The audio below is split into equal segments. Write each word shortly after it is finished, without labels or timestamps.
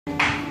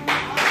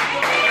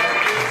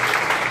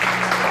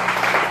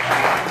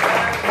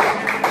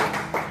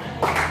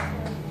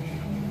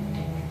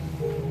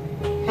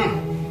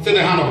Say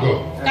the hand of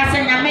God.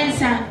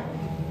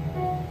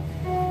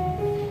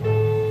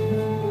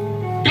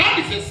 God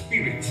is a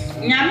spirit.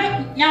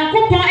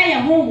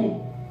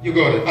 You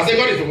got it. I say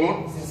God is a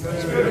what?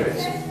 Spirit.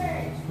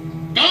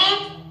 God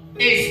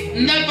is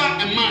never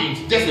a mind,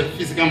 just a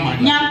physical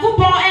mind.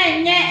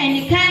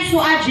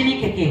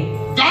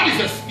 God is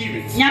a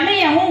spirit.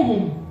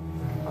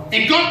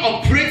 And God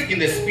operates in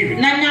the spirit.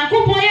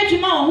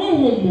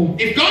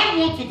 If God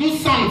wants to do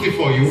something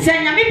for you, He does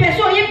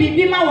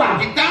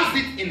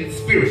it in the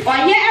spirit.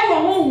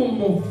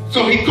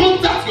 So He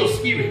contacts your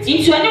spirit.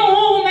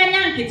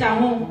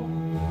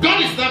 God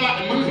is never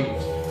a mind.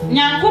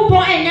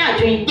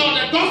 Though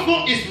the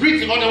gospel is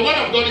written, or the word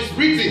of God is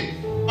written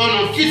on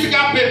a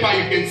physical paper,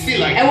 you can see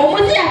like that.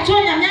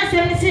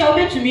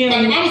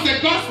 But the Bible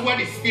says God's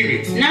word is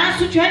spirit.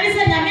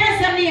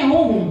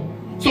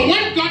 So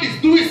when God is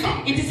doing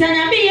something,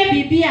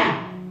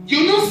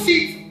 you don't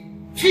see it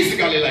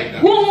physically like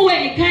that.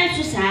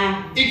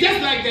 It's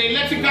just like the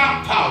electrical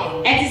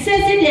power.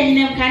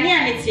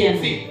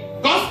 See,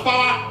 God's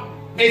power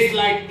is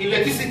like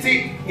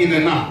electricity in the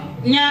night.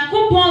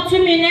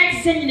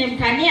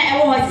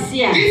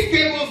 These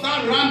cables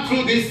that run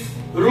through this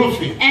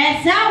roofing.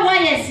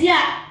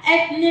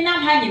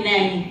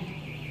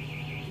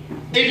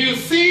 If you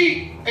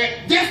see,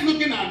 just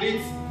looking at it,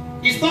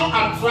 it's not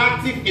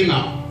attractive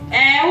enough.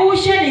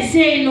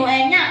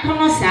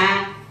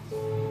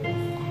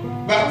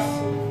 But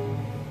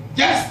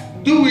just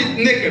do it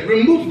naked.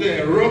 Remove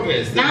the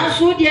rubbers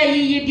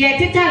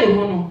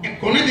and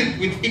connect it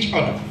with each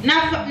other.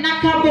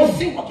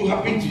 See what will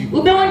happen to you.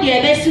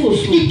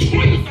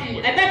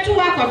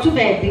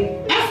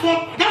 That's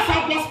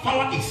how God's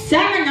power is.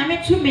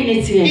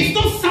 It's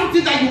not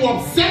something that you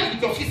observe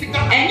with your physical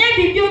eye.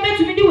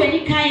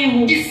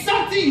 It's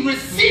something you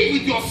receive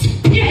with your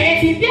spirit.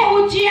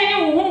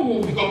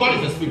 Because God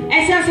is a spirit.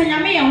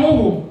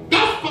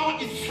 God's power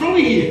is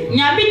flowing here. But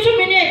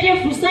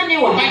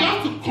you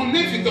have to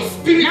connect with the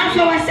spirit.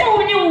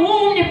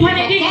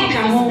 God is a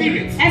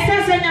spirit.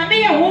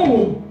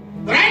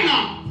 Right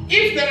now,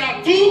 if there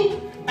are two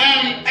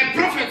a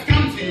prophet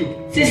come to you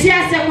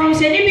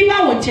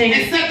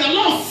and said, the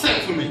Lord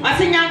said to me,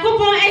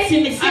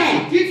 I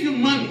should give you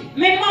money.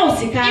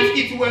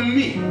 If it were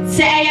me,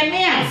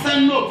 I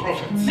said, no,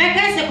 prophet,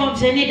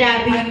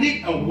 I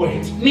need a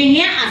word.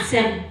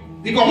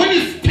 Because when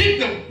you speak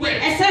the word,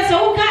 it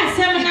will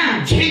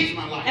change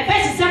my life.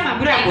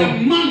 But the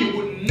money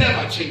will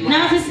never change my life.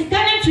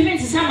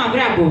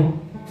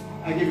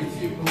 I give it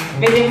to you.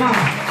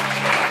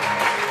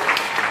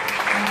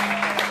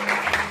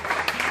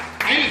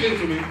 Listen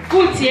to me.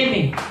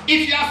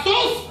 If you are so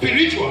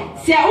spiritual,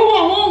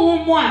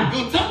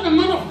 you tell the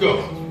man of God,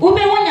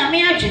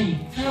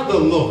 tell the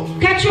Lord,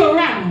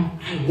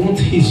 I want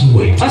His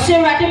word.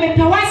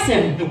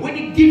 And when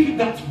He gives you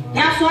that word,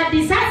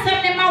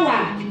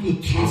 it will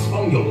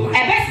transform your life.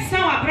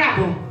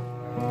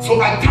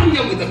 So I come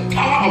here with the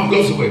power of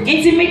God's word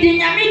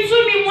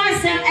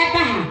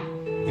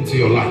into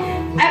your life.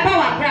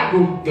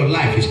 Your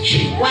life is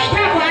changed.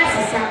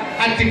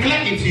 I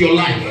declare into your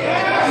life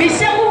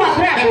that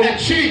a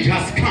change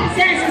has come.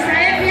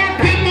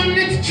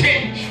 Permanent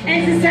change.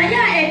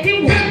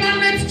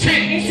 Permanent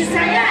change.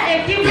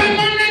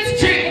 Permanent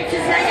change.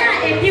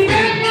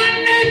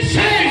 Permanent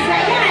change.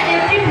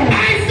 I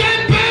said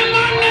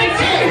permanent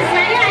change.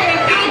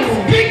 I'm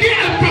speaking a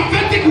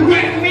prophetic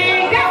word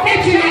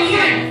into your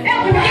life.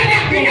 Let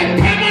it be a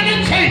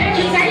permanent change.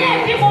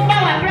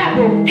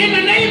 In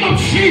the name of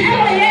Jesus.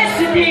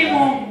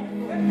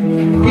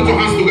 Put your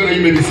hands together,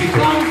 you may be seated.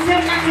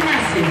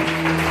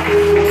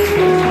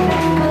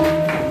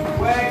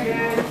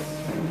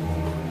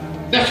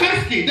 The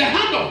first key, the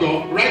hand of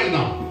God, right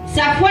now.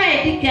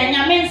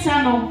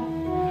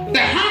 The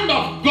hand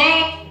of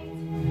God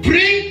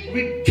bring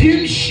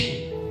redemption.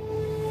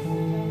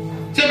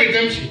 Say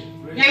redemption.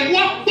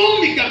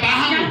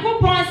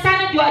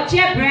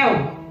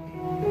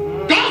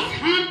 God's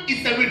hand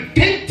is a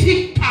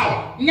redemptive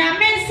power.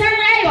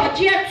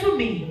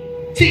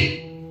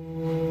 See,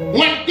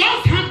 when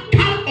God's hand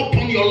comes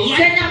upon your life,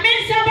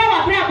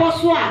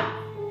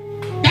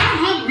 that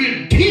hand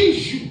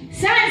redeems you.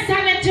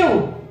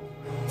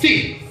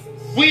 See,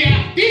 we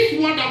are this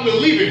world that we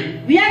live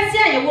in.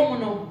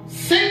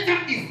 Satan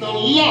is the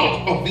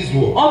Lord of this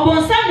world.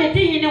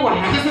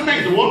 Satan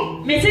is the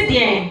what?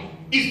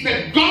 Is the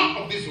God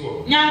of this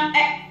world. And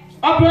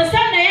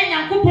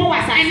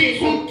he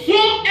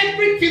controls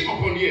everything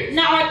upon the earth.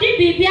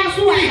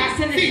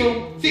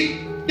 See,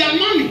 the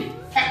money.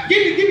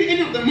 Give me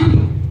any of the money.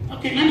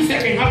 Okay, let me say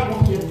I can have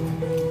one here.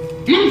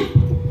 Money.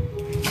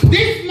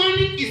 This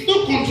money is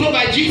not controlled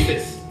by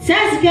Jesus.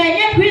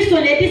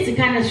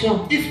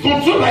 It's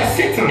controlled by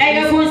Satan.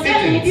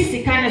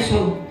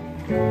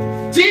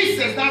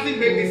 Jesus doesn't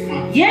make this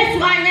money.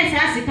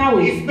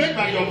 It's made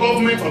by your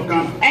government of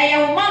Ghana.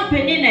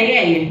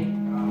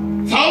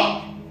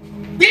 So,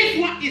 this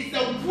one is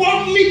a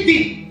worldly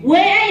thing.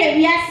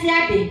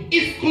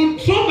 It's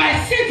controlled by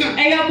Satan.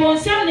 That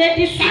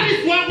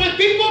is why when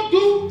people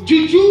do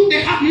juju,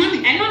 they have money.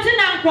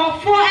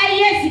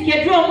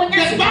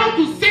 They bow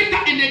to Satan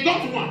and they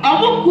got one.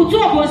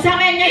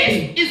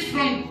 It's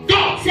from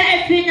God.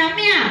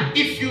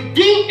 If you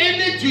do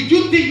any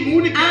juju thing,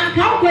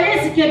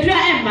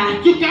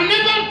 you can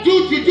never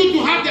do juju to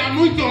have the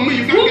anointing on me.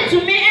 You can't get it.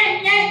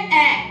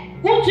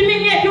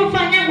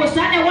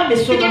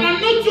 Because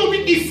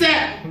anointing is a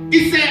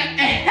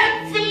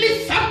heavenly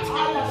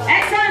substance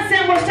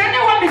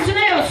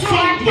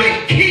from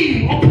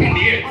working upon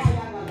the earth.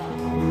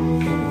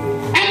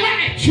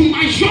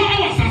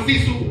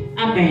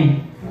 Amen.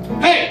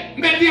 Hey,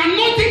 may the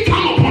anointing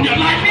come upon your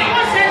life now.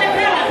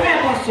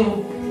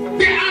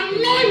 The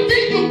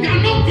anointing you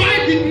cannot buy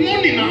with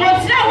money now.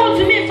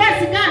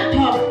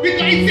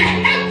 Because it's a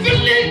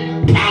heavenly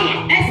power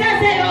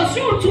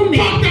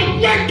for the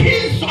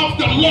workings of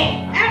the Lord.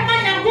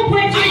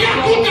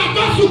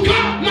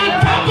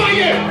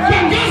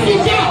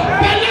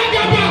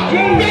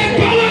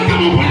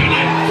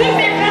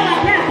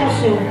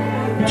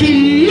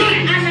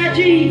 Tonight,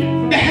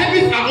 the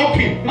heavens are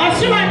open.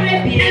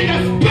 And the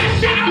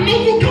special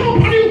anointing come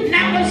upon you.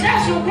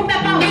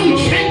 That will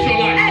change your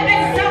life.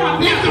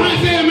 Lift your hand and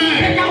say amen.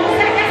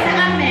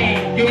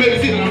 You may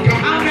receive it.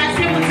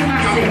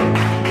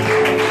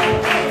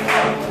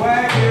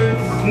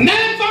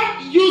 Never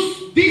use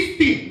this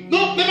thing. No,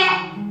 never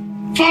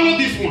follow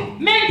this one.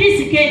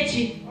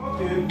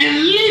 And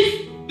live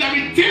the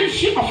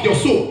redemption of your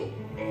soul.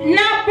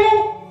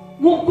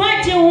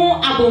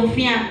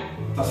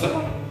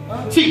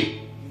 See,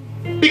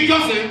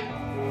 because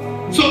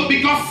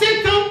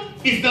Satan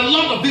is the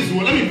Lord of this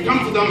world. Let me come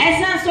to that.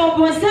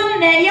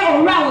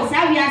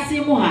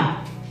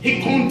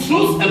 He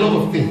controls a lot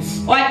of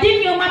things.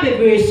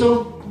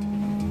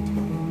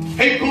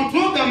 He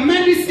controls the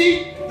medicine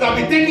that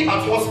we taking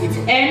at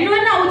hospital.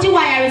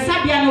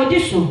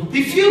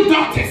 The few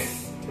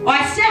doctors,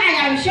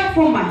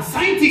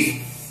 scientists,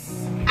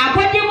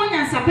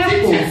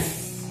 teachers,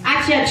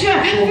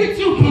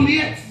 everything from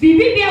the earth.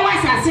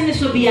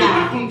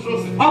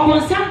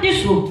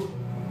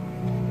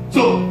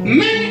 So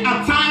many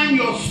a time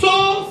your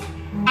souls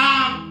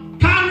are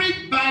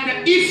carried by the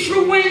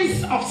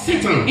influence of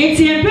Satan.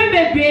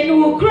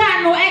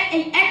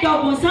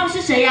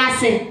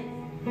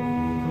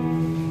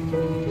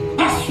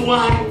 That's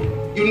why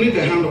you need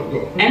the hand of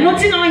God.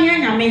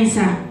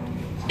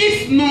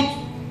 If not,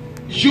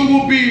 you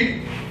will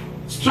be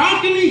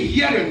struggling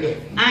here and there.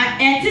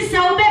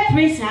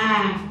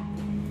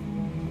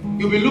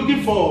 You'll be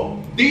looking for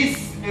this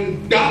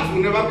and that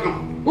will never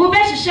come.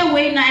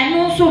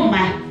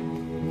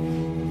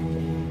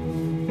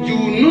 You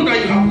will know that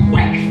you have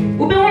work.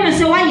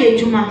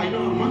 I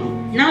don't have money.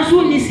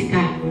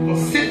 But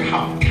Satan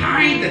have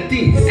carried the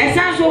things.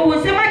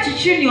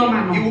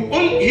 He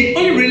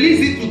only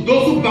releases it to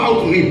those who bow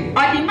to him.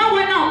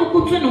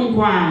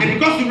 And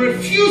because you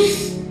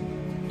refuse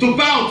to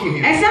bow to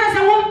him,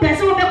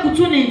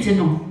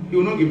 he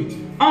will not give it to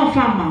you.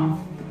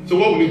 So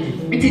what will you do?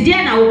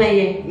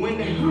 When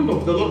the hand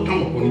of the Lord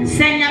comes upon you,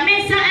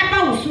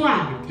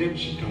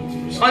 redemption comes to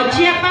you.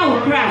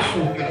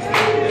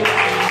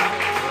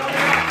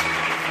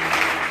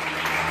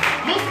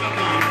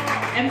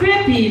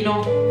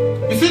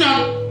 You see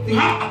that you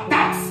have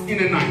attacks in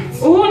the night.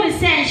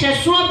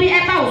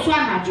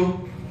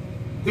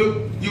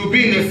 You'll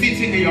be in the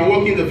city and you're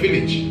working in the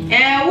village.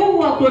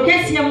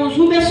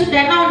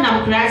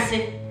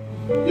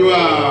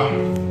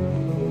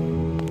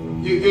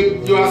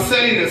 You are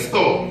selling a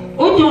store.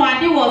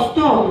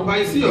 But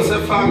you see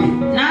yourself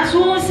farming.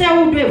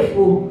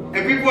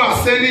 And people are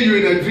sending you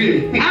in a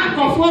dream.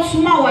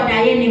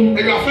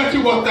 And you are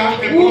fetching water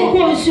and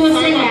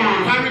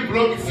carry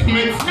block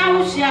cement.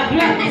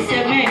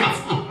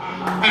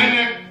 And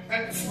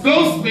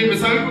those people,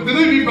 some people, they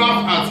don't even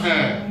bath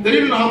at they don't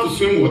even know how to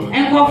swim water.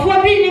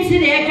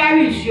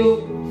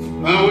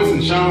 I always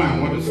in shower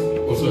and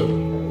whatsoever.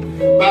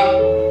 But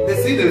they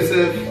see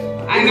themselves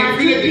in a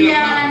village in the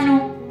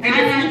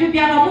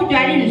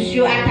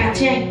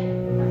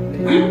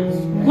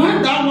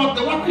the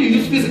water you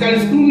use physically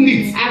is too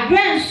neat.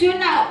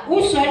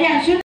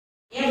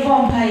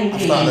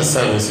 After the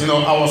service,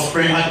 I was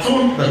praying. I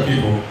told the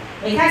people,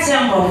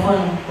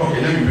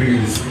 okay, let me bring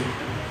you this way.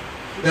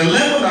 The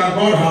level that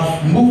God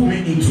has moved me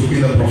into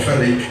in the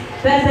prophetic,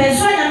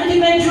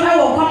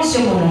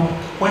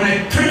 when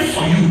I pray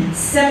for you,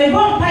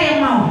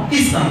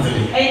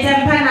 instantly,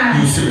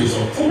 you see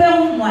results.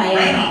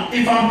 Right now,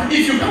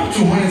 if you come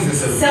to Wednesday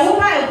service,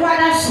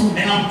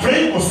 and I'm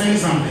praying for saying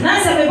something,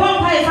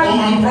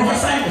 or I'm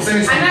prophesying for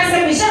saying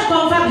something,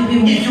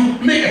 if you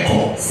make a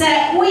call,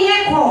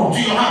 do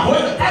you have what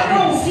the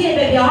problem is?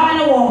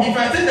 If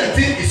I think the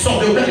thing is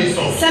solved, they'll tell you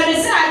solved.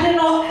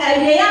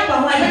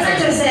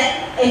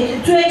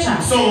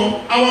 So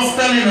I was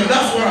telling them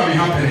that's what will be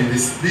happening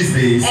these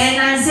days.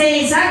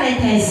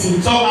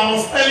 So I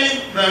was telling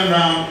them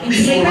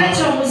this will happen.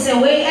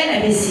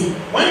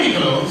 When we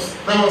closed,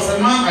 there was a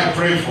man I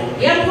prayed for.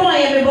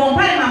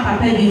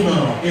 No,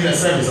 in the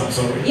service, I'm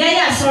sorry.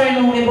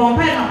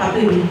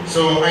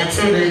 So I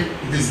told him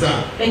it is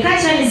done.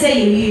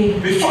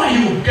 Before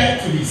you get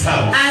to his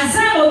house,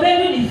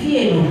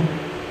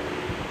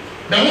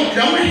 The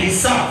moment he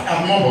sat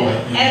at mobile,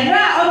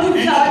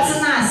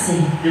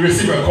 he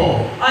received a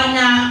call.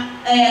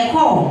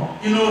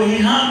 You know, he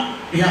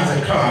has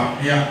a car.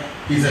 Yeah,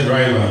 he's a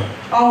driver.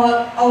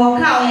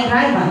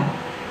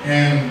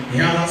 And he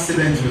had an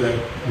accident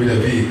with a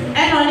vehicle.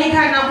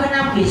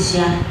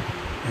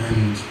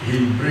 And he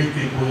break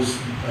people's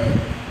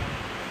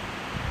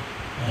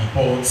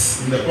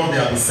pots. In the pot they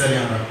have been selling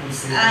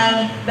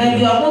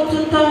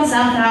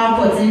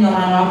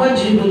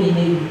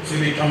so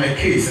they become a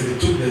case and they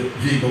took the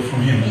vehicle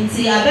from him. He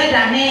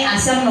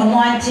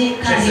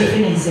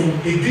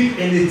did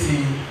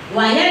anything.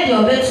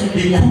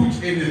 He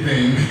cooked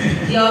anything.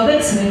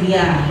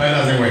 But it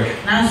doesn't work.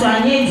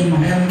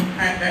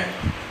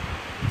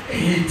 And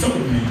he told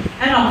me.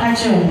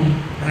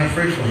 And I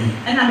prayed for him.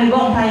 And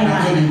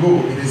I told him, go,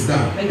 it is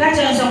done. I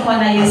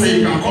said,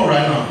 you can call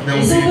right now. There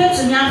will be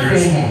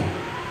response.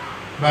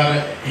 But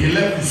he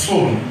left his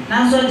phone.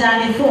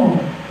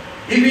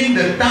 Even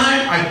the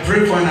time I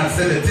prayed for him, I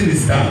said the thing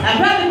is done.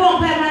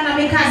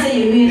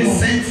 They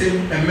sent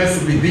him a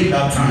message within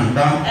that time,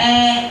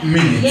 that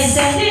minute. Yes,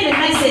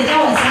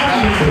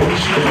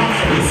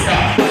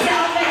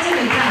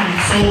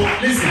 so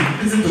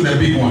listen to the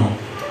big one.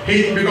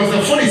 Because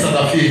the phone is at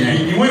the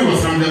field, when he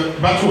was from the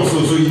battle was so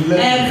he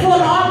left.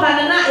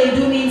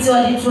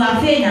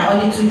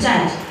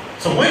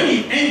 So when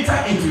he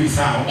entered into his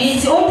house, he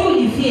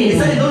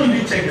said he don't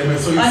even check the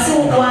message. So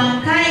the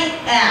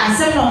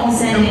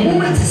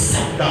moment he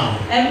sat down,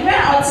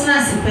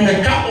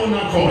 the car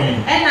owner called him.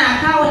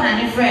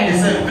 He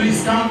said, please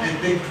come and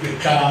take the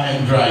car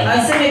and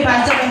drive.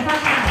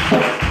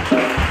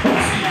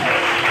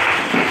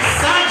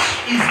 Such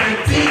is the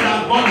thing that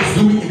God is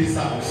doing in this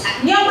house.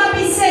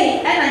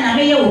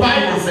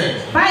 Bible said,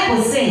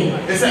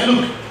 they said,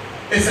 look,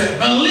 they said,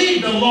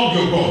 believe the Lord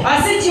your God,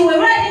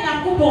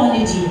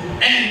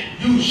 and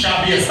you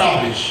shall be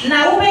established.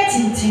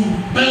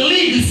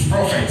 Believe his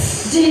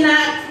prophets, and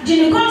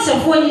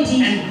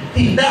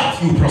in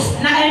that you prosper.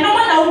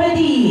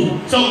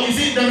 So you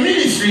see, the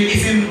ministry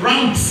is in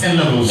ranks and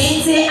levels.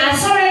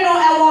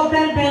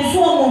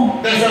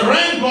 There's a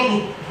rank God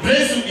will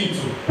place you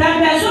into.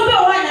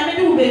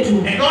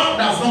 And God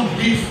does not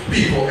give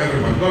people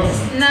everyone. God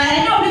doesn't.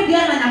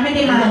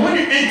 But when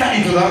you enter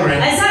into that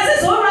realm,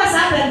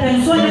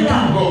 you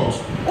become God.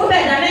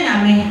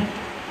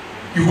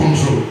 You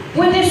control.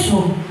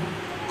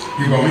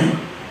 You got me?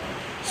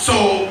 So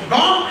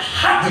God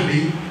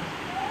happily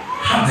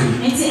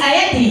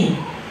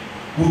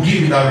will give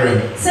you that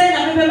realm.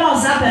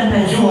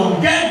 You will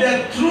get there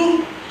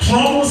through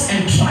troubles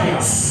and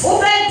trials.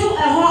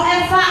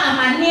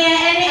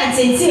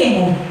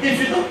 If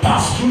you don't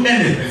pass through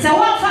anything, you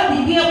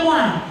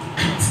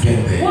can't get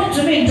there.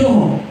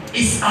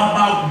 It's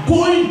about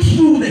going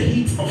through the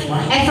heat of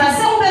life.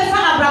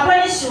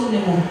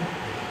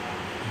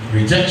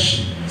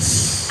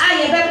 Rejections.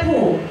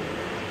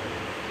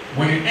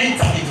 When you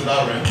enter into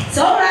that realm,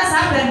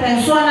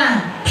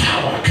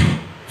 power comes.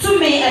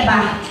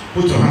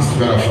 Put your hands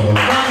together for the Lord.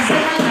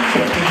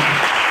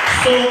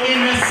 So in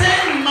the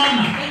same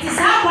manner,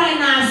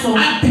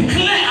 I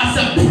declare as a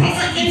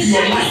prophet into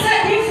your life,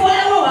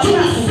 to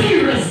see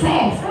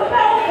response.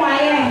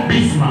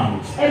 This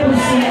month.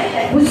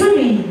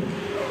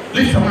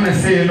 Lift up and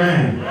say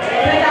amen.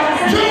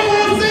 You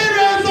will see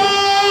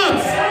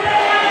results.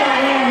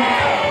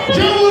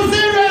 You will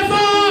see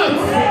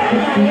results.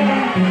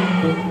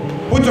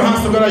 Put your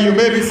hands together. You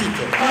may be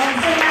seated.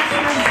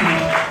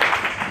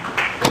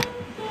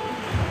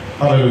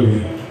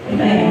 Hallelujah.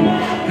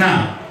 Amen.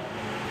 Now,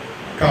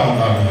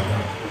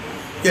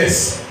 yes.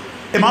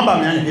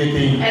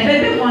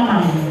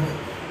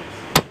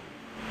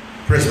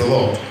 Praise the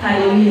Lord.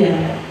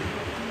 Hallelujah.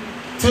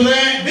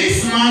 Today,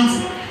 this month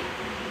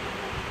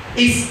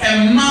is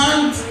a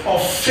month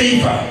of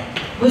favor.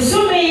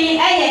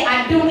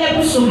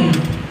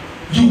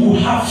 You will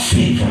have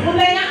favor.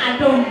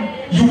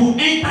 You will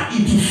enter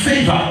into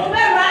favor.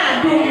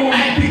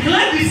 I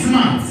declare this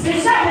month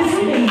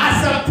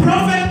as a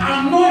prophet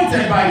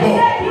anointed by God.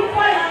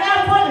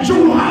 You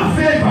will have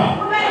favor.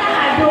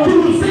 You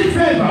will see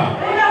favor.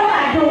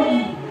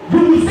 You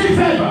will see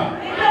favor.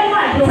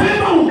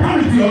 Favor will come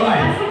into your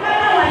life.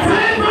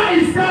 Favor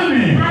is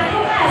coming.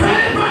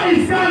 Favor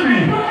is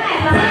coming.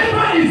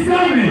 Favor is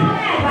coming.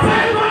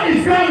 Favor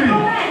is coming.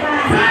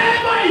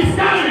 Favor is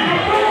coming.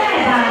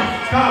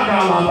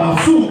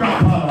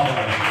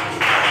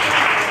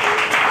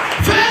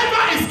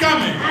 Favor is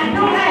coming.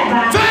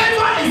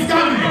 Favor is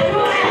coming.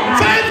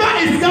 Favor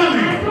is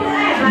coming.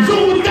 You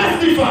will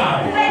testify.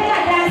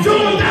 You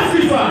will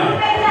testify.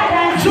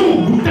 You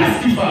will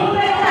testify.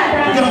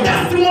 Your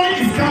testimony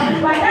is coming.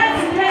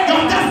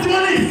 Your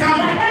testimony is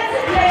coming.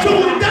 You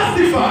will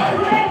testify.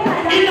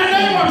 In the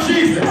name of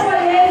Jesus.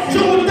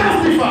 You will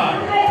testify.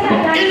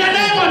 In the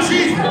name of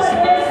Jesus.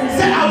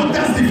 Say, I will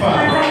testify.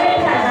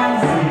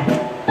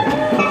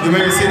 You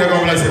may be seated.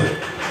 God bless you.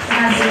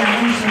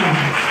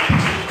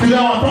 Today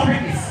our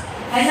topic is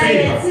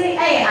favor.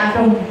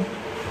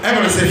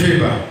 Everyone say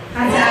favor.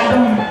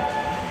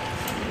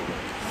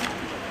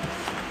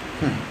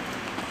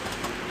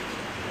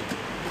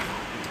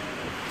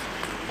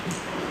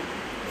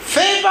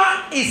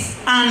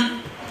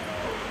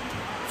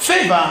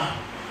 favor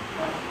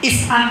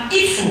is an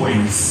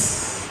influence.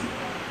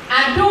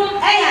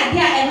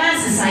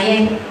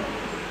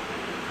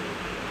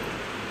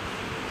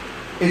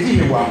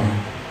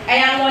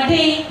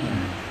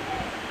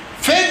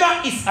 Favor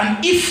is an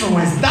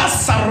influence that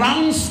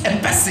surrounds a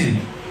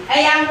person.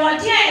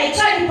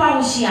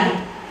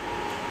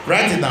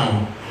 Write it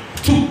down.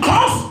 To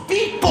cause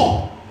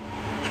people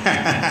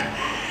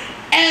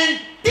and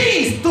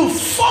things to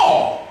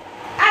fall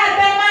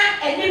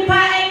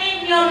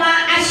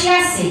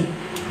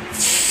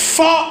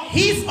for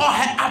his or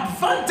her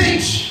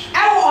advantage.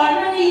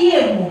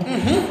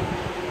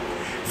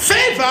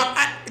 Favor,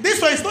 this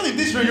one is not in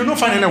this way, you don't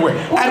find anywhere.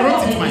 I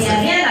wrote it myself.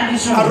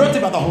 I wrote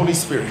it by the Holy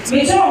Spirit.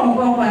 This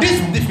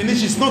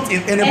definition is not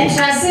in any book.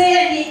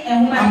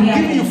 I'm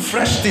giving you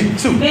fresh thing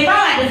too.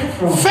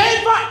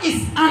 Favor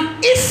is an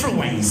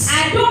influence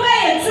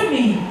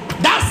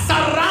that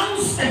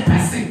surrounds a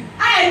person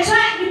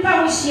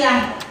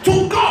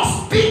to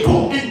cause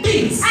people and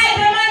things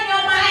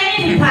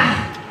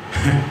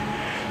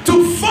to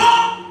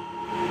fall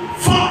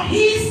for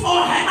his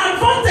or her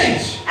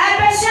advantage.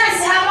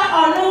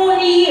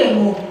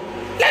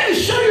 Let me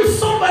show you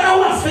somebody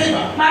who has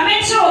favor.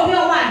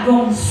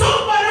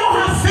 Somebody who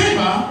has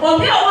favor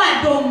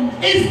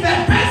is the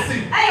person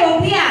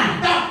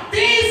that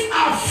things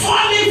are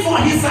falling for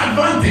his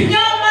advantage.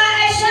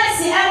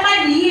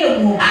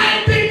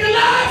 I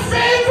declare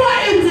favor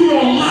into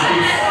your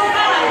life.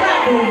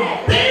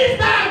 Things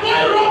that are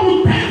going wrong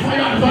will pay for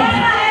your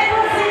advantage.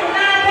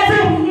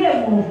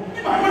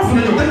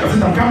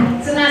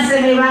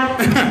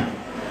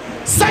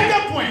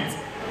 Second point.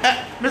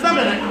 Mr.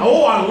 Bennett,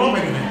 oh, I love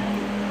it.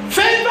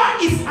 Favor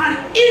is an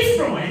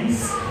influence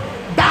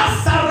that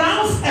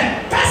surrounds a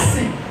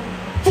person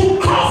to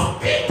cause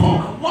people,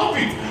 love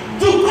it,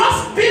 to cause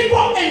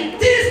people and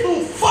things to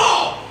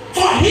fall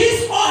for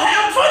his or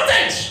her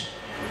advantage.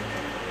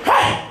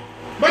 Hey,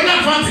 what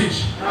advantage?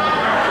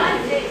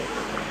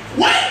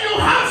 When you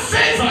have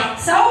favor,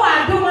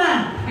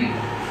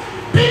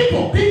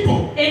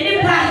 people,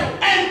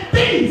 and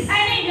things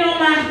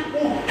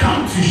will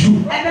come to you.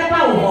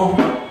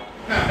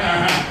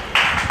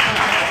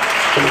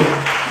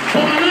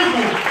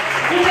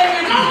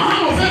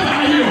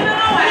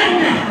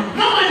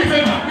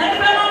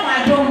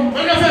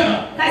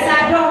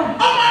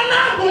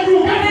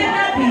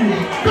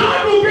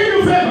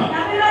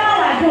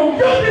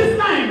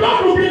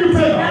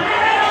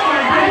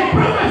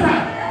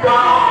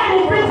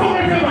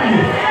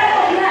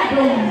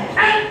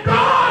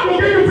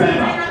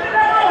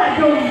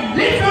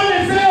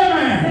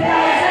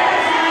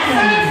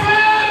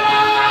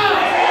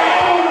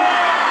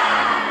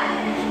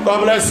 God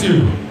bless you.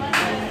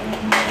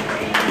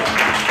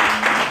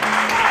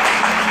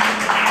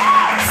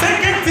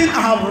 Second thing I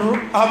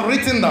have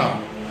written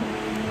down.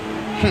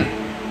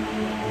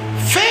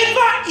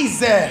 Favor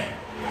is a.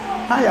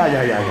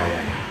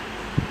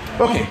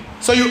 Okay,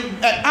 so you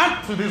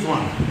add to this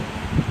one.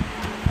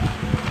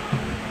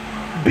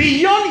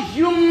 Beyond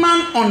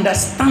human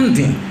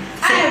understanding.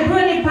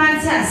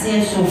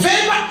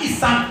 Favor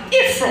is an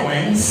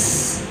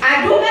influence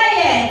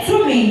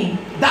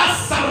that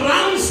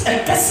surrounds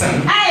a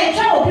person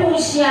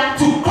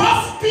to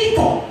cause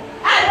people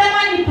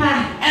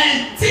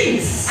and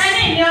things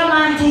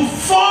to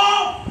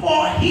fall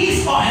for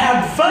his or her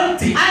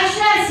advantage.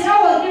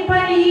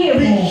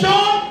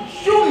 Beyond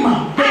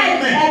human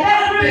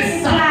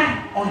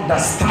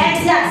understanding.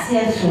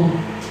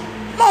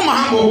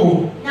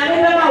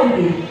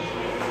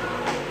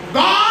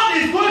 God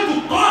is going to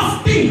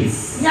cause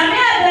things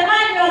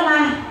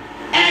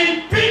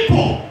and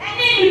people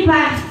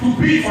to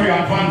be for your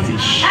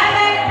advantage.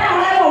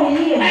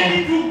 And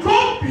it will go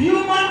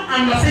human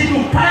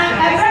understanding to pass.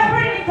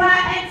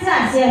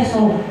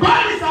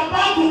 God is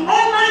about to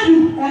honor you.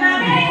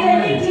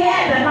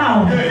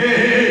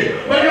 Hey.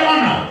 Where you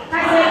honor?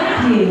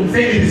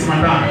 Say it is my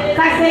dad.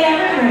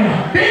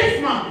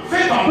 This man,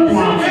 favor.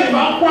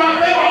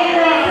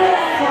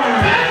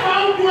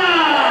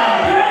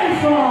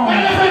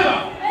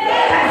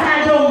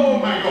 Oh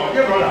my God,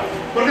 yeah, brother.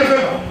 But the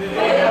favor.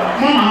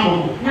 Mama.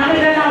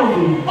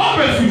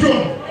 Open to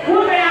John.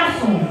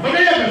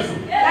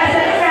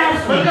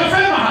 But the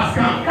favor has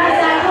come.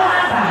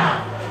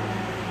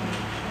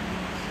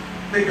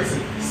 Take a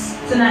seat, please.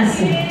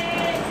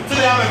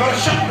 Today I have a very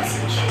short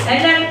message.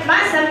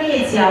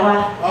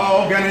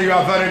 Oh, Gani, you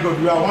are very good.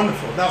 You are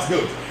wonderful. That's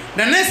good.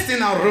 The next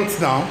thing I wrote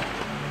down.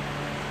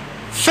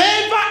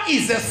 Favor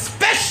is a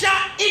special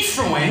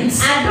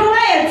influence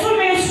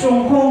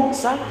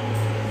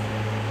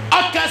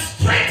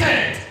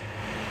orchestrated.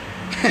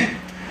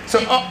 So,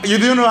 you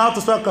do know how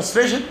to spell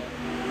orchestration?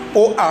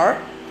 O-R-C-H-E-S-T-R-A-T-E.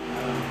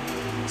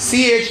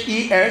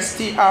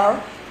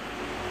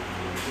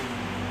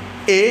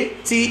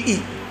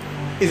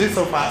 Is it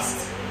so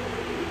fast?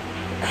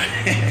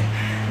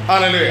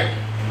 Hallelujah.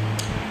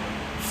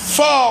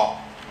 For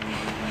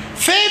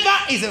favor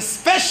is a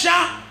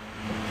special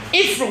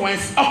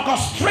influence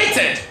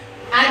orchestrated.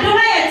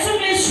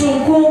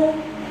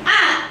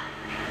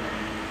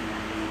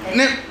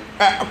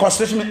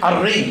 constellation means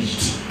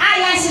arranged.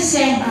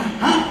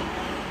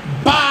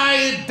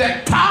 By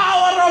the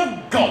power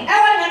of God.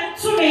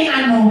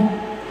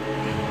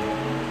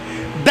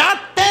 That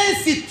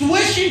turns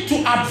situation to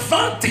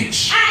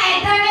advantage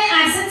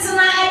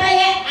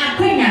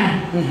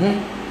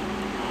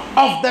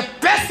of the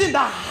person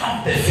that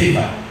have the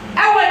favor.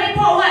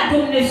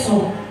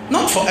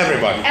 Not for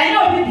everybody,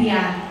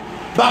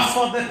 but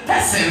for the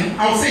person,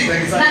 I'll say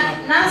that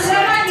exactly,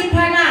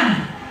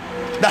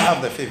 that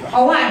have the favor.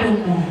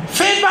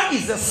 Favor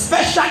is a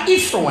special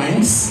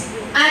influence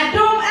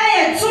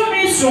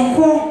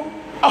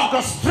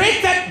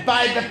orchestrated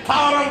by the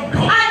power of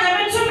God.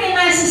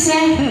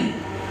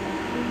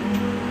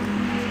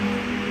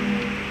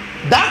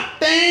 That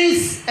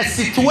turns a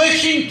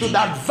situation to the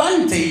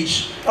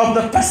advantage of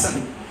the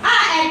person.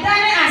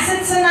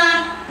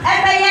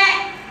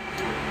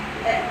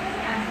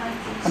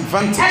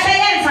 Advantage.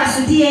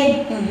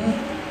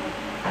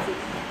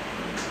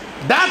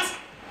 That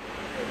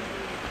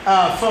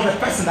for the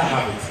person that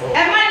have it.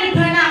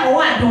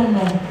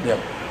 Yep.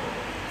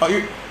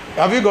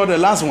 Have you got the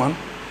last one?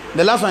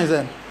 The last one is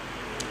there.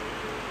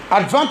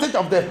 Advantage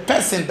of the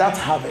person that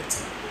have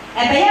it.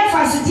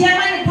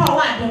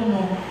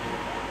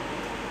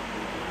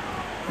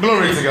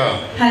 Glory to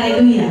God.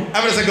 Hallelujah.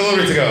 Everybody say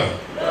glory to God.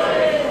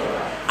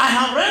 I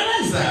have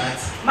realized that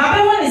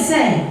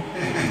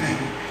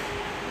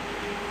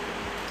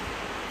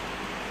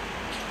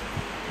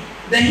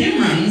the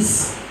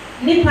humans,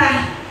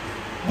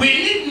 we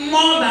need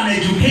more than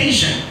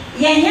education.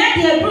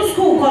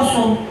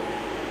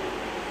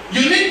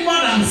 You need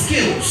more than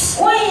skills.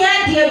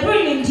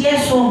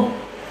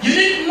 You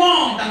need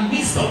more than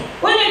wisdom.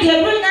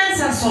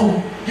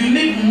 You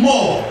need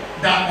more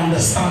than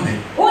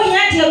understanding. More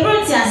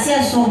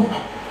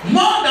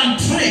than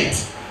trade.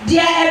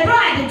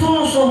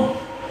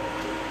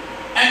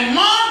 And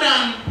more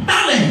than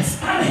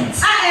talent.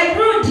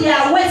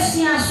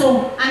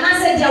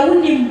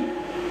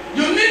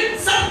 You need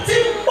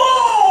something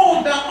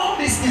more than all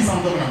these things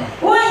I'm talking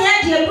about.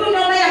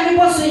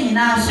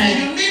 And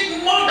you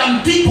need more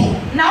than people.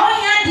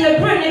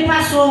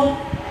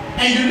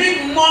 And you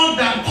need more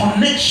than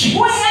connections.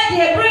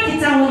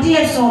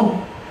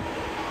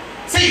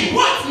 See,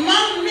 what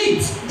man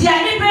needs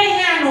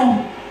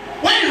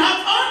when you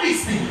have all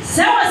these things: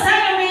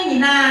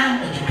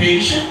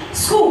 education,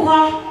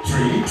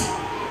 trade,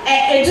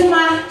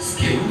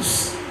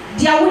 skills,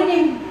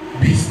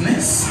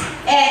 business,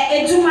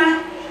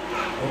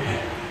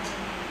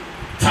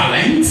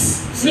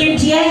 talents,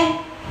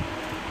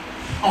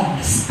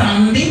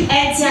 understanding,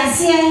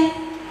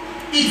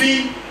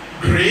 even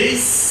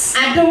grace,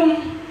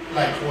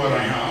 like what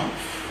I have,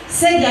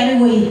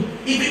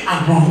 even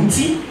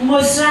anointing.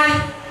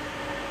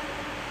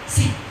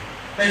 See,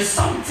 there's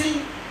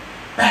something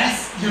that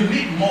is you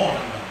need more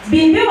than that.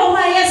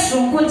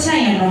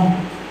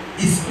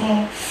 It's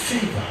called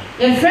favor.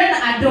 I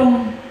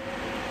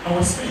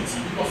was saying to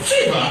you, because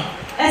favor,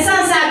 as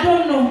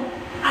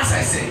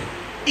I said,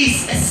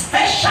 is a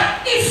special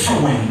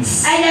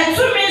influence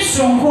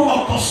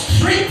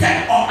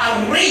orchestrated or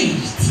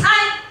arranged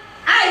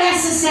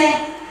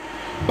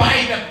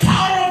by the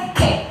power of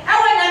God.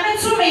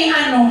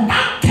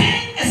 That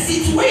turns a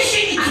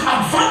situation into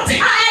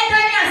advantage.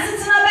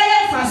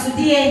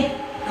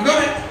 You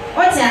got it?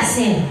 What's I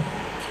say?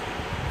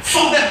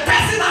 For the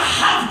person that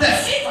have the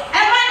favor,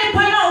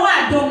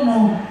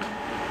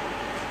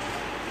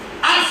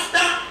 after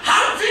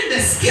having the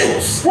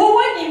skills,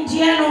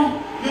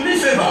 you need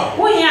favor.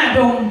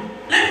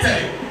 Let me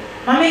tell you,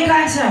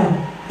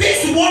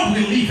 this world we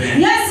live in,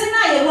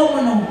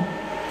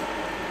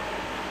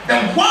 the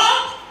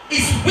world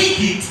is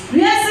wicked,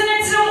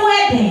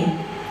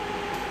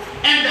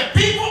 and the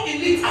people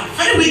in it are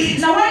very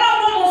wicked. I'm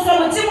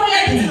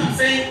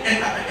saying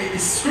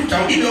it's scripture.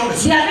 I'll give you all the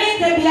scripture.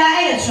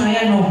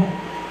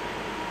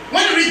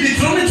 When you read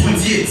Deuteronomy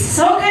 28,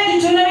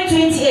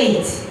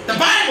 the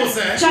Bible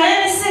says,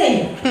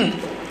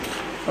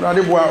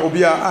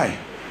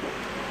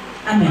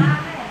 Amen.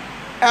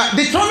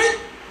 Deuteronomy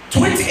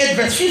 28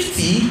 verse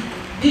 50,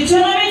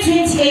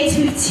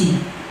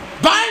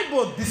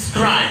 Bible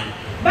describes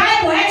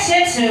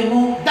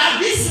that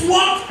this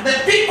world, the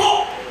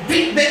people,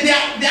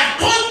 their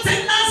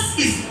countenance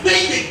is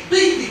big.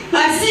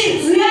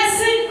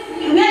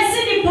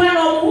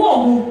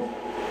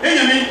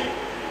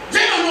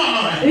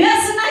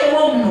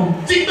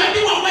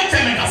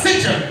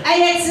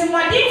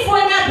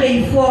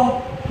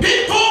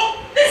 People,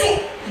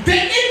 they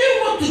even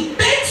want to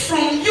take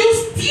from you,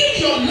 steal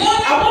your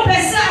money.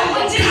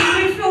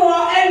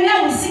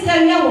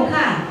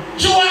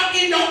 You are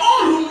in your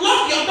own room,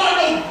 lock your door,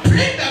 don't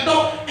break the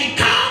door, and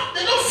come.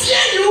 They don't fear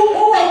you.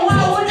 They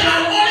put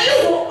down on you.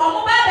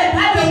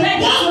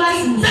 They want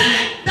to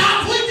take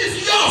that which is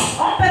yours.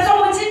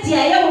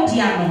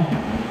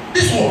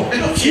 This one, they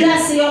don't fear you.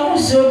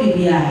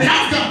 They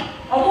have gun.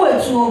 You are in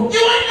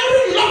the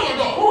room, you lock your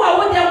door.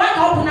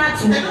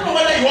 They don't know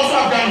whether you also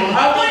have gun or not.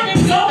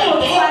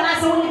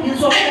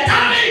 And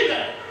come in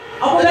there.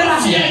 They don't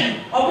fear you.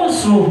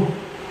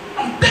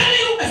 I'm telling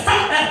you a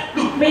fact.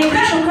 Look,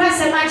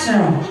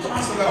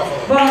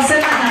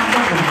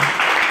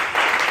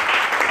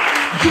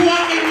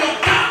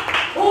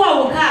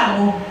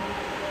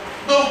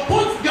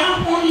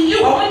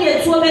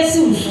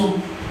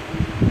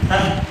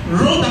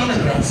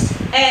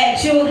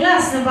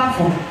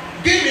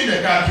 Give me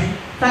the car key.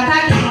 Come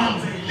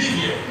and live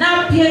here.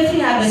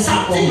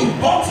 Something you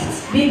bought it.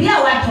 You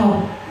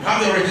have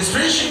the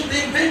registration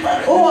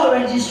paper. Oh,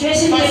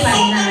 registration paper. But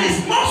someone is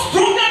more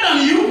stronger than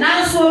you.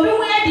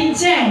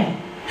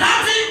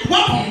 Having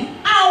weapon.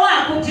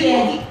 It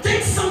will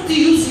take something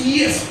you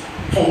years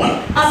for one.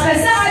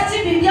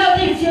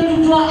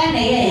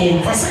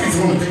 For a second, it's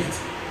going to take it.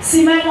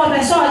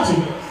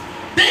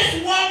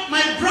 This one,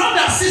 my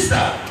brother,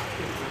 sister,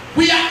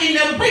 we are in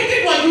a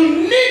wicked one. You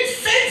need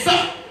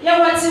favor.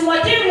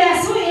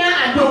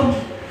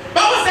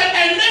 Bible said a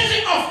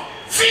nation of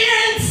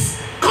fiends,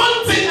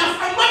 containers,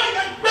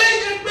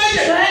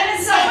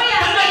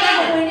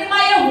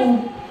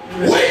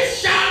 which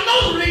shall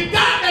not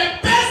regard the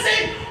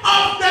person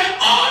of the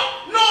old,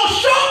 nor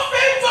show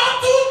favor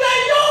to the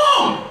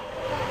young.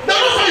 They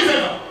don't show you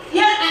favor.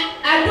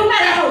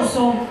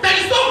 There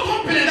is no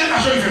company that can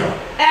show you favor.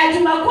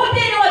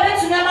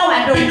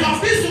 Because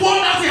this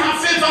world doesn't have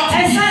favor to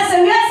you.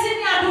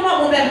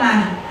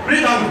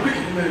 Read out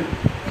quickly.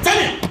 Tell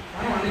me.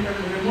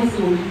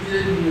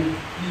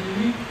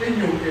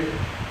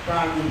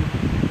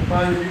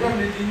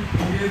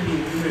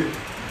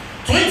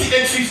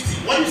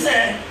 2850. What do you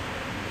say?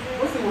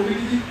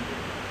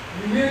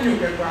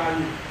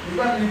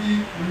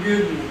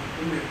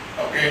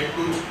 Okay,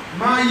 good.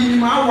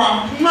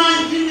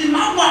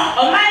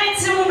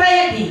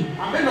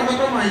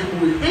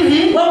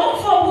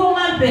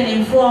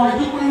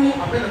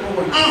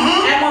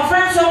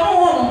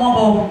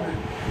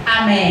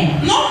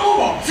 Amen. No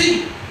more.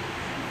 See,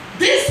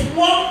 this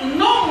one,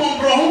 no more,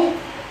 bro.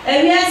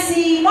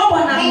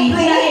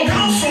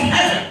 Comes from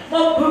heaven.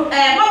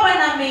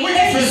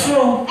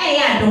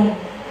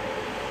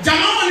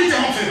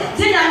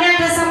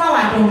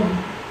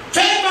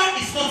 Favor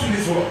is not in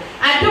this world.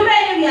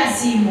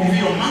 If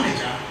your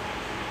manager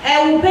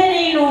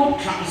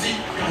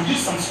can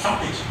use some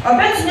strategy, your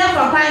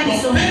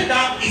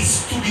favor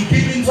is to be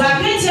given to you.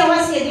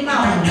 He can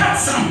cut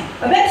some.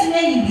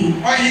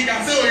 Or he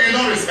can say, oh, you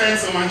don't respect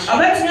so much. He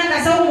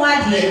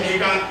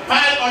can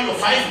file on your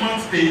 5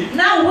 months pay. You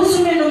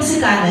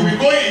will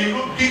go in, you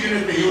will give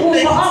anything. You will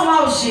take it.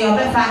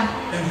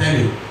 Let me tell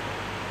you.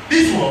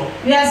 This world,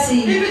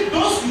 even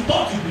those who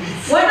thought you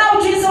believe,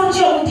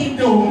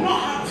 they will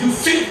not have you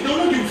faith. They will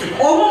not give you favor.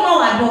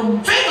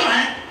 Favor,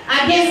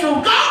 if God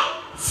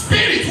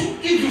Spirit will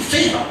give you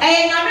favor.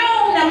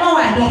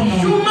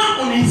 Human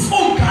on his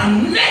own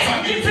can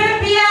never give you favor.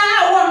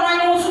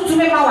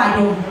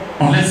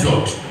 Unless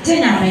God.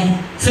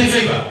 Say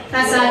favor.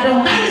 That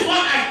is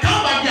what I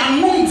count by the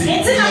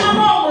anointing. Tell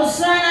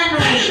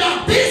you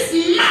that this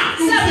man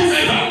will give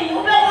favor.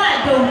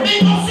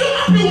 Because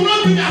human people will not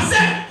do that.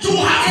 Say you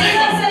will have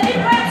favor.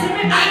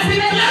 I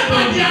declare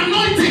by the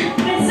anointing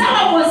that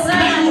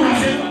you have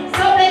favor.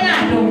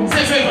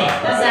 Say favor.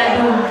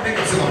 Take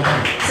a second.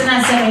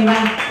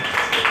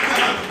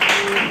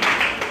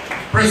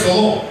 Praise the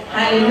Lord.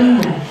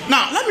 Hallelujah.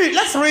 Now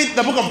let's read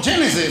the book of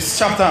Genesis,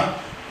 chapter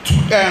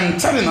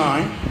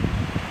 39,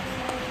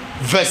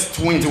 verse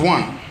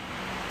 21.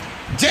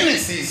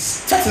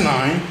 Genesis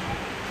 39,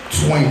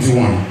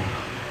 21.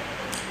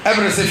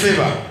 Everybody say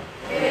favor.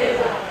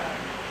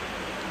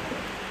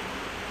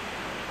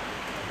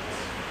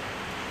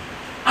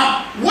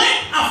 When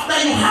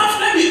after you have,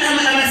 let me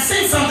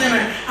say something,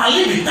 I'll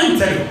leave it. Let me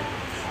tell you.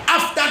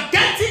 After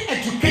getting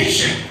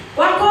education,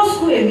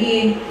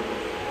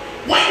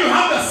 when you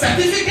have the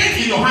certificate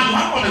in your hand, you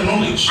have all the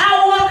knowledge.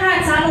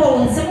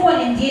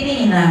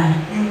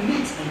 You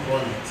need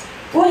employment.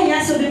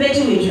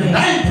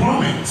 That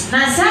employment.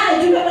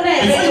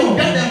 Before you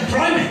get the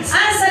employment,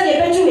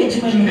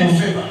 you need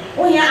favor.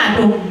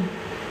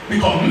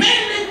 Because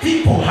many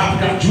people have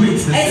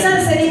graduated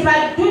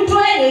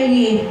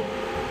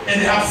and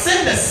they have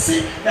sent letters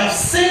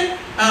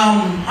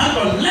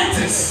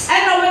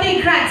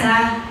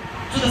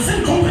to the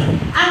same company.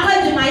 My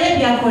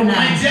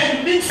dear,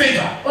 you need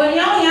favor.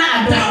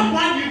 That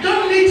one you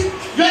don't need.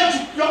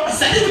 Your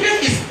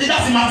certificate it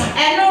doesn't matter.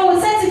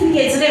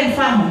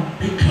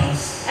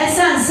 Because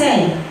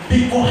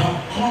people have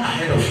gone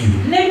ahead of you.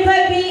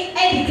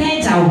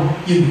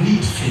 You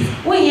need favor.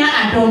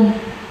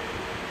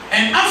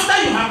 And after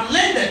you have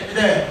learned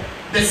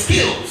the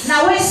skills,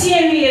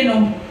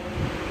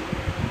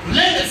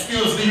 then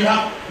you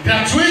have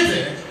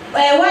graduated.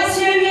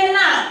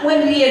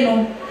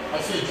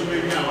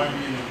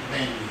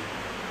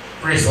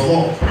 Praise the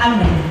Lord.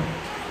 Amen.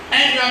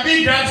 And you are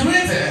being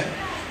graduated.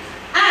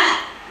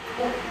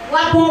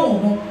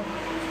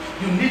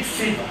 You need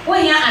favor.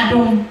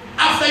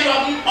 After you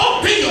have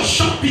opened your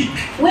shop peak,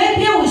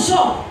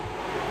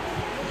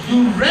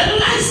 you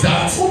realize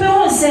that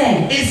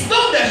it's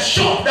not the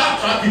shop that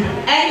attracts people.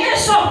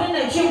 It's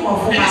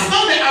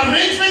not the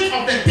arrangement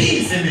of the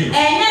things in it.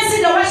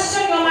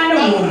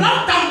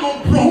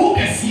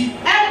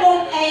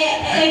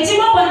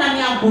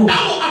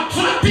 That will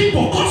attract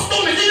people,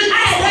 customers,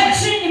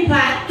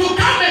 to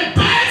come and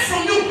buy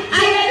from you. You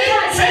need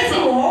favor.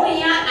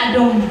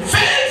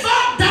 Favor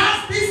does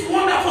this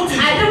wonderful thing.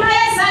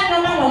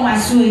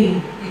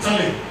 I'm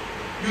telling you,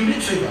 you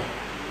need favor.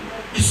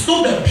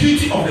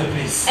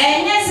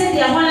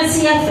 nice.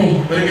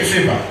 But they get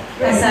favor.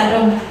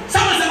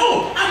 Someone say,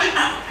 oh,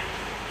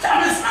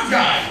 I'm a smart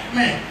guy,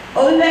 man.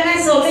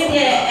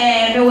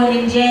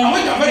 I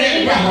went to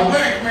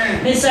work,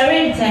 man.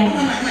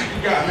 I'm a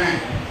good guy, man.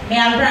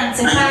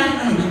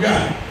 I'm a good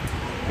guy.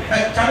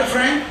 Tell a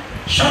friend,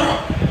 shut up.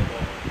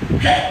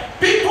 Okay.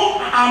 People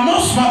are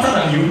more smarter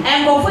than you.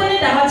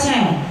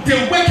 They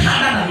work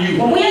harder than you.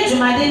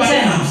 But they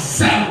have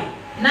self.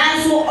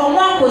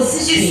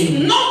 It's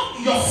not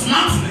your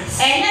smartness.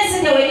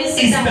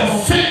 It's the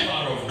favor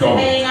of God.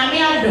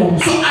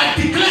 So I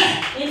declare,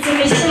 may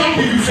God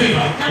give you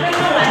favor.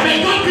 May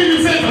God give you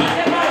favor.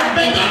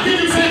 May God give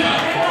you favor.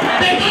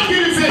 May God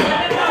give you favor.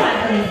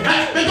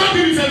 May God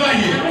give you favor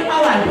here.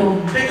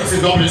 Take us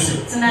and God bless you.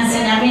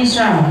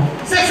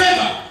 Say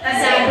favor.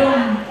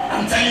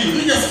 I'm telling you,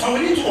 we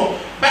need to walk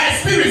by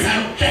experience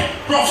and check.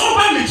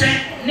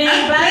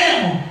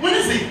 When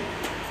is it?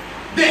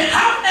 They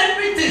have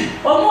everything.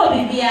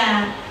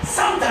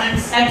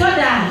 Sometimes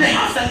they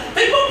have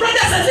people bring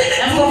their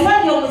certificates.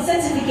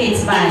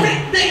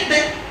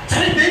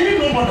 They didn't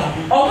know what that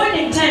means.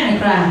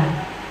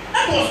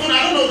 That was when I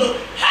don't know the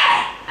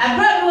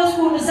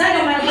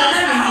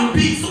have B,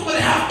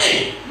 somebody have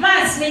A.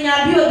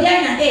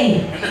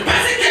 And the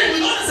person came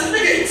with all the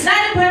certificates. I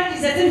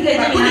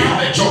couldn't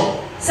have a job.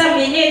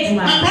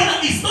 My brother,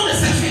 it's not a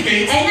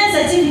certificate.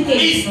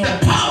 It's the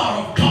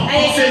power of God.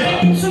 Favor.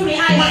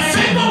 My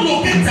favor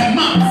locates a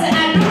man.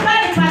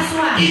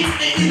 It's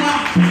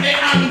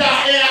under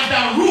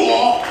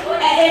rule.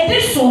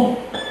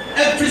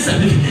 Every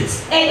certificate.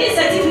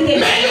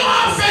 May you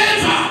have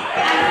favor.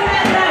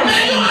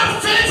 May you have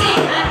favor.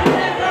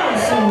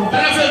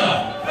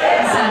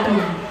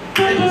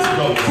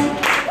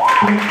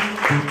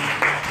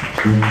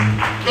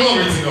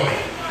 Glory to God.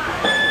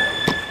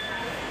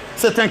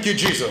 Say thank you,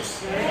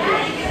 Jesus.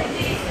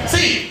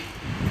 See,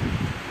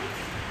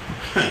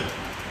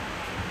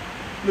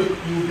 look,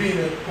 you be in a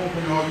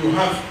company or you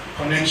have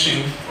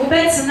connection.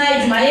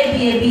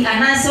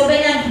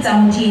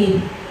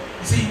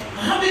 See,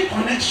 having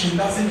connection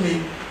doesn't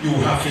mean you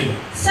will have favor.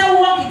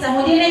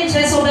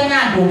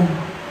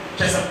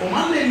 Just a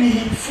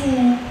command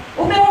fool.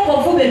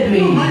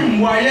 Don't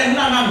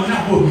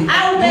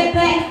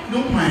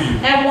mind.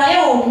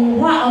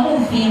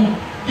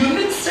 You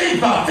need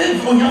favor.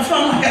 Favor on your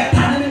family. Get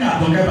turning in a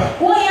dogeba.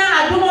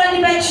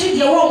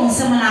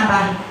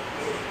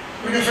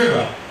 With a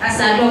favor. As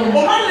I don't.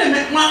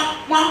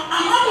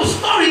 I'm not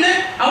story.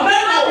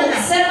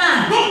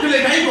 Don't kill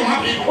it.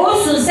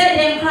 Also said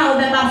them crowd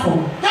the baffle.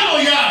 Oh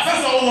yeah,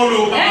 first of all,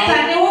 I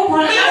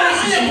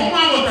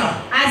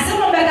saw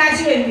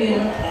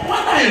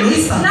what are you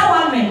listening? Now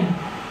I'm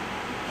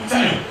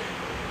telling you.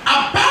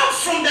 Apart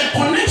from the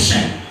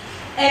connection,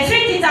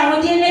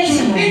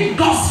 you need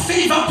God's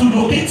favor to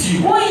locate you.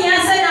 The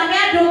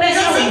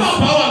favor of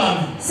power.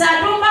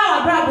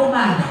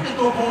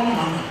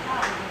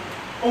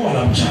 Oh, well,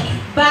 I'm checking.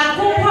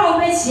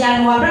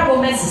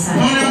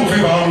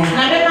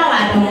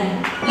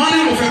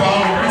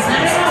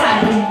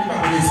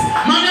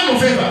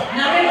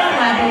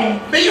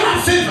 May you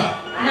have favor.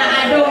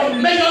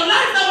 May your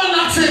life never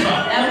lack favor.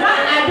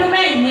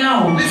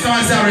 This time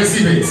I say I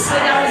receive it.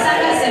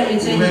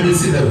 You may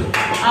receive it.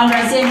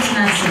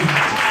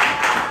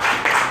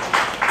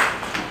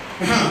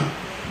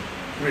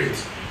 Great.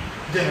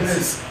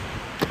 Yes.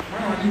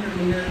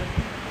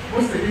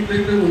 What's the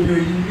English with your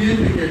immediate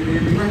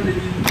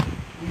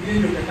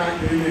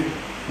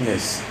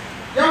yes.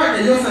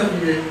 Joseph.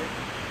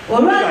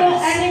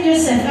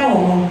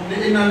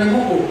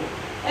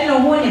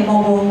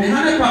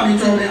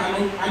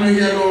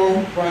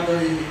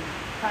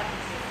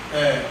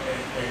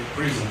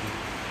 Prison.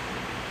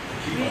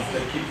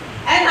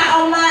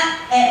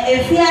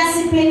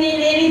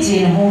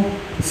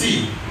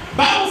 See,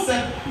 Bible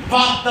said,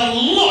 but the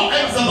Lord,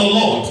 said the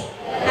Lord.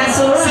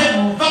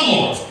 Said the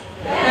Lord.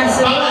 But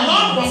the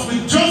Lord was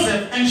with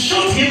Joseph and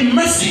showed him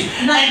mercy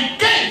and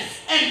gave.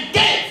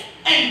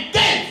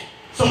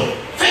 So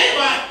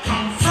favor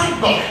comes from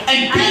God and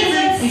gave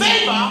him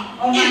favor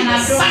in the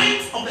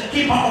sight of the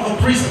keeper of the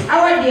prison.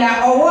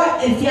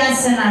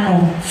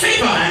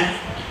 Favor,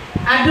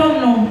 I don't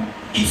know.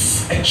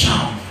 It's a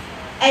charm.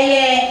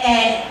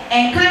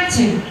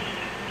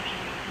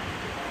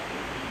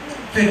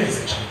 Favor is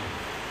a charm.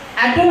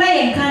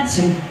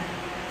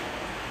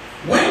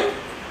 When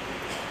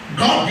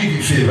God gives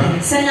you favor,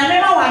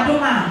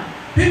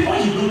 people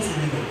you don't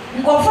even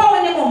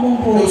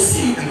know, they'll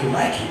see it and they'll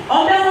like it.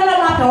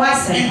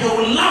 And they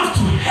will love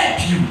to help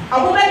you.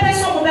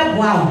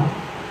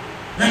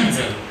 Let me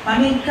tell you.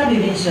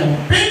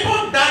 People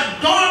that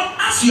God,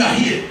 as you are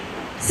here,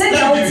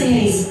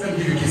 let me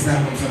give you a kiss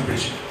now,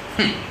 concentration.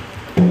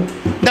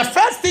 The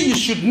first thing you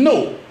should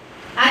know,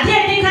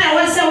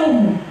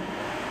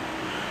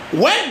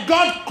 when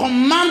God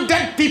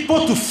commanded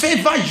people to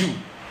favor you,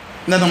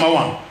 number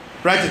one,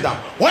 write it down.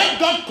 When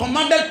God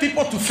commanded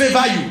people to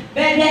favor you,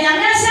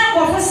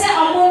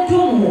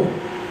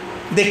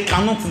 they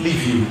cannot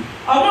leave you.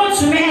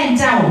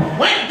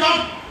 When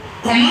God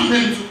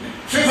commanded them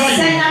to favor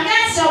you.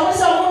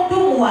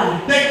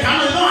 They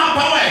don't have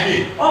power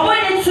again.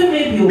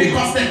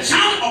 Because the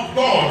child of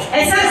God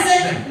touched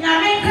them.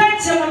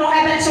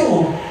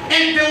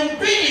 And they will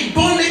be in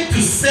bondage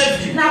to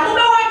serve you. That's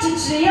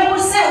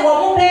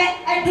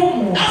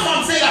what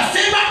I'm saying. That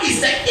favor is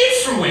the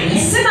influence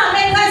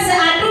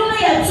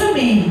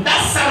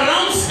that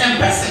surrounds a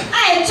person.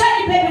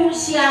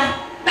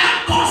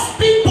 That causes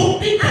people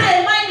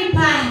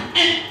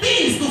and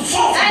things to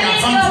fall from their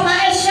advantage.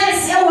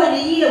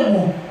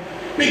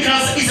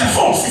 Because it's a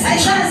force. It's a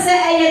chance.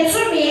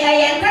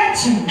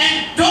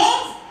 And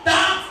those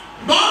that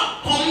God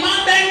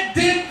commanded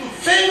them to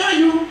favor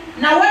you,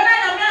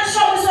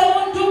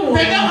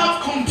 they don't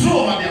have control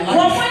over their life.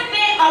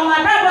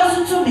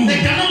 They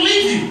cannot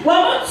leave you.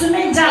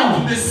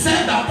 They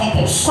serve that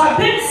purpose.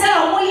 Everyone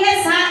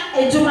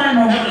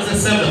say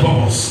serve the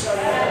purpose.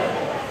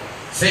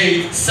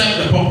 Say serve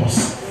the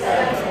purpose.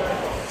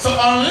 So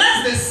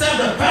unless they serve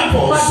the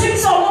purpose,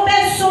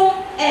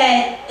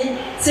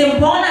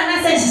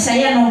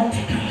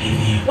 they can leave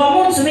you.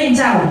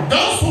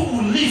 Those who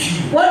will leave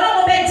you are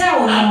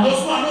those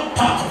who are not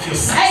part of your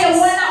success.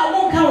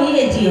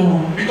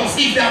 Because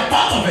if they are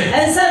part of it, they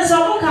will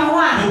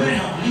have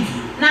leave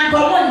you.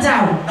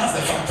 That's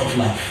the fact of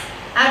life.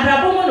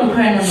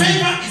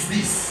 Favor is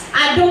this.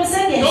 Those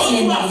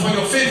who are for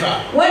your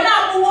favor,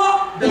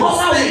 they will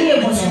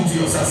stay with you to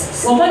your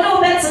success. Those who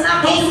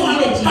are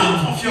not part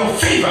of your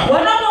favor,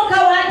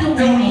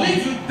 they will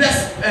leave you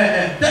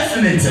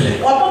definitely.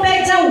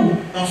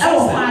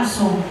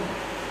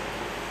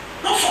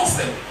 Don't force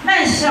them.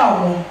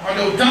 Or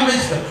they will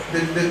damage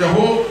the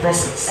whole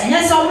process.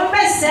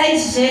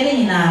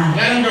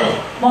 Let them go.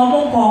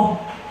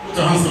 Put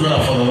your hands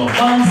together for the Lord.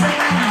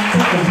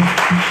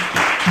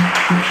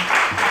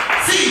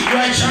 See, you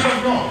are a child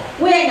of God.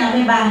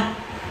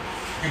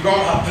 And God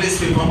has placed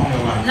favor on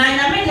your life.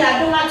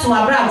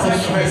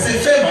 Say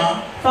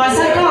favor is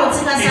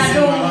in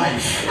my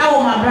life.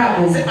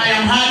 Say, I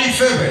am highly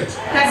favored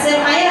by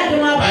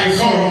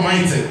God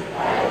Almighty.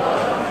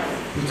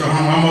 Put your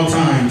hand one more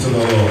time to the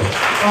Lord.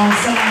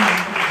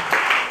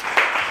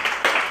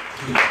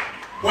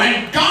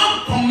 When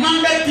God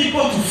commanded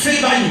people to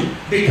favor you,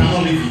 they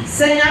cannot leave you.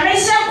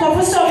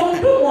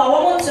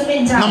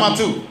 Number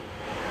 2.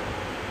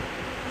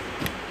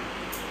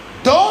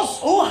 Those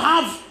who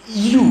have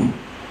you,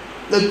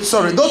 those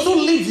who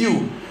leave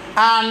you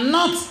are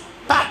not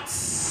part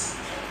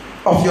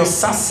of your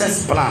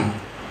success plan.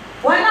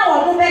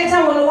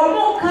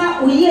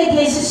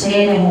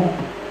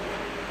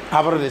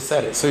 I've already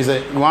said it, so it's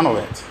one of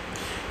it.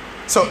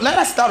 So let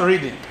us start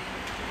reading.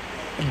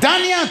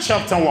 Daniel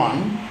chapter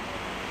 1,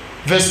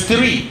 verse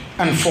 3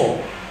 and 4.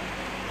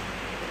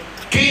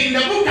 King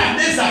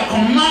Nebuchadnezzar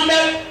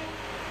commanded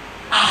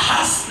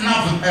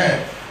Ashpenaz.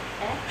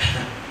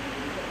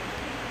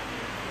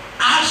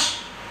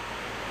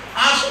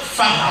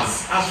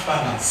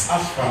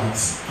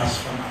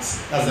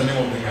 That's the name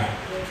of the guy.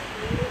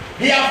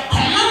 He have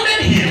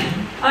commanded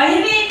him.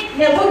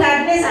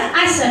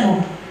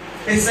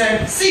 He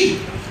said, see,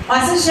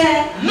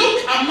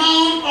 look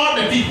among all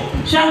the people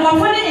and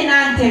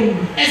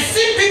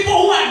see people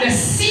who are the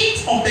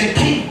seat of the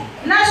king.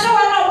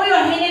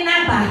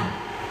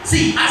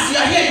 See, as you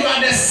are here, you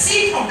are the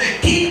seat of the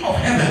King of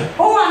heaven.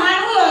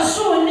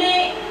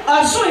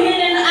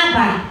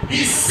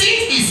 His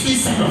seat is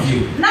inside of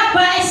you. The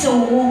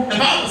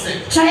Bible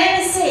says,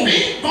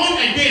 being born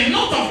again,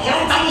 not of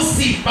corruptible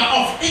seed, but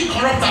of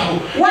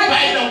incorruptible,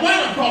 by the word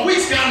of God,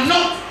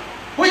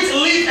 which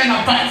live and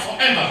abide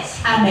forever.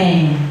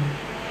 Amen.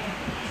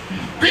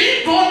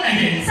 Being born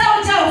again,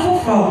 not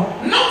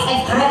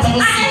of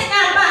corruptible seed,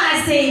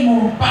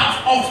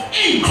 but of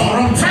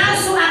incorruptible,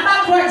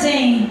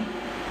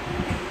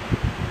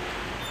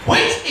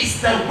 which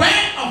is the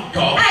word of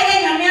God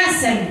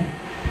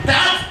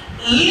that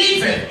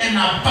liveth and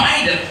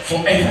abideth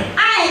forever.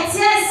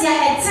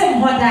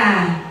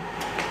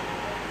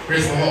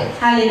 Praise the Lord.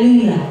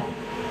 Hallelujah.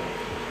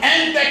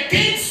 And the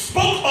king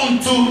spoke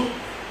unto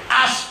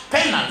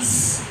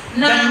Ashpenaz, the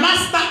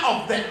master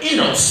of the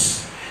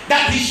eunuchs,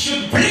 that he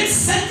should bring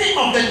certain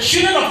of the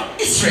children of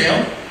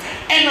Israel,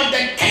 and of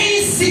the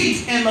king's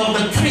seed, and of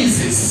the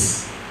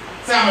princes.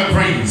 Say, I'm a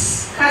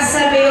prince.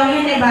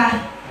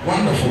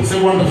 Wonderful. Say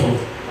wonderful.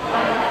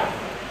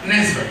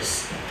 Next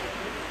verse.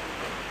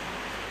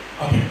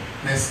 Okay,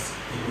 next.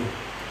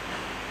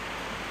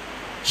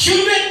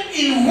 Children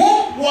in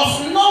whom was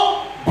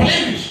no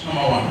blemish,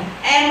 number 1.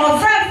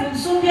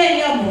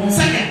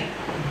 Second,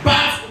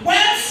 but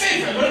when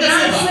favor. What is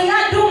favor?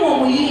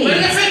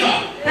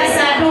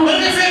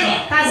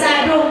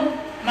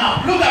 Now,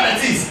 look at the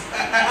things.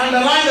 I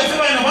underline the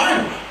favor in the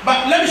Bible.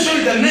 But let me show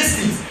you the next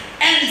things.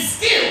 And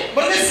skill.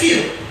 What is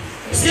skill?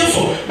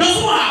 Skillful. Those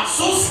who are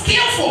so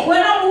skillful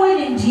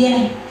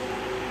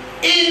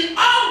in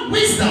all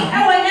wisdom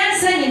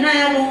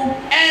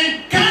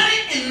and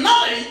carrying in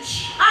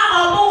knowledge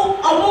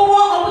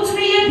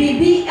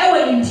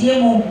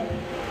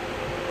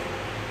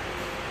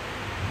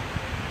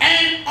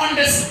and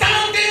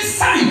understanding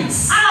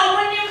science.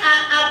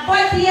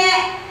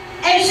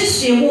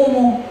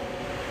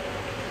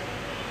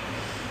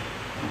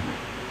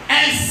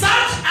 And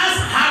such as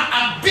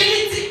have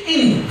ability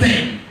in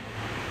them.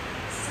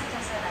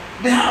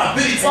 They have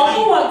ability to stand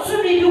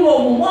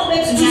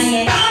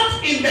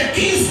in the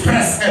king's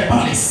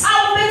palace.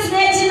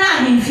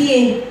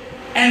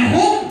 And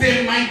whom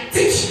they might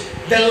teach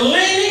the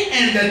learning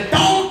and the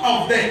tongue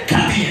of the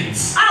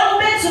Chaldeans.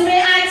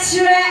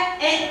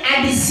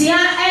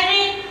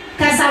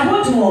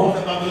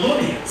 The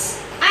Babylonians.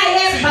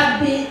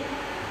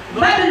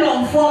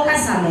 Babylon for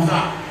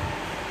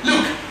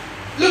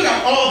Look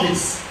at all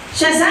this.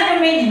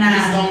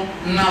 Wisdom,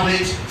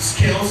 knowledge,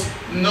 skills,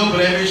 no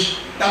blemish.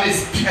 That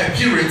is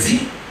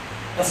purity.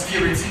 That's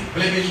purity.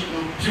 Blemish, no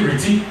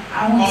purity.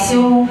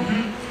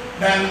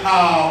 Then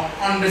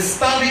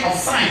understanding of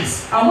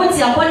science.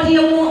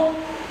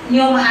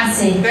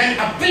 Then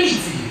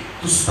ability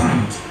to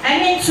stand.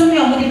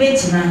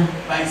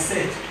 Like I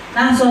said.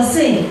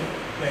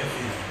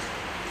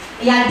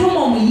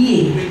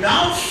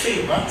 Without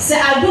favor,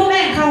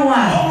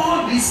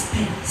 all these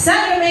things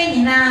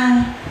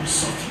will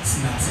suffice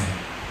nothing.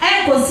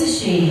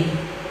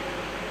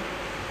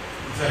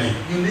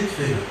 You need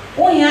favor.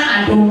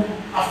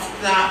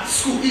 After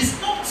school is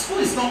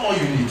not all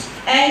you need.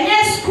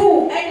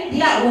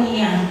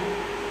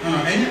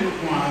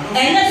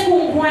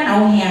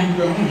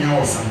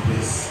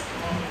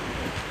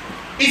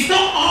 It's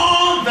not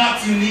all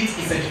that you need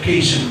is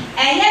education.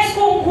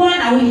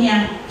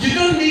 You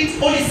don't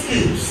need only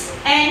skills.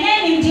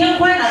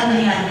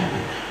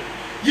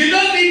 You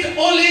don't need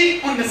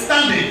only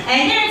understanding.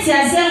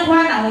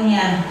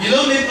 You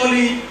don't need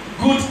only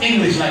good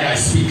English like I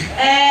speak.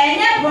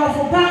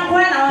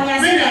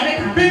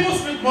 People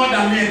speak more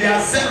than me, they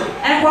are zero.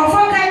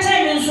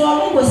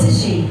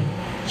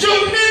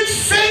 You need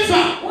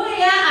favor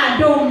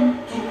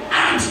to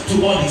add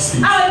to all these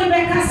things. So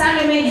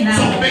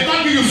may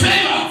God give you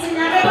favor.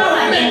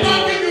 May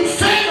God give you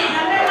favor.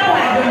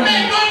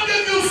 May God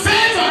give you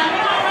favor.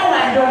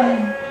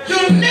 You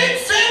need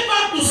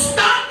favor to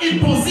stand in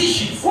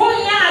positions. Look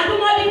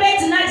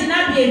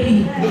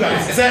at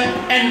this. It said,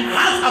 and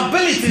has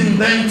ability in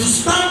them to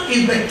stand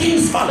in the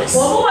king's palace.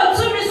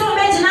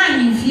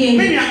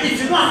 Meaning,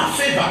 if you don't have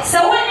favor,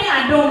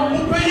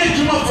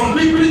 you from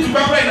Liberty to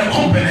Baba in a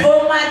company,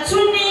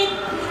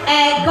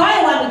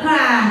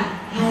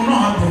 you will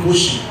not have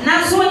promotion.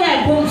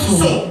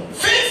 So,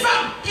 favor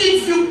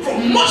gives you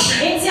promotion.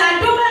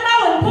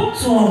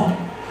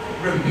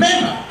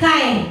 Remember,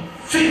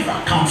 favor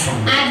comes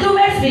from God.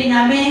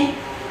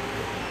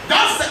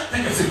 God said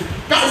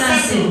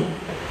to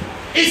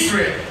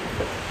Israel,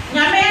 he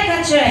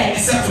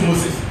said to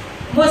Moses,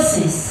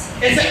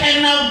 he said,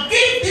 and I'll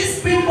give these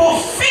people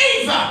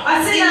favor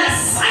in the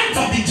sight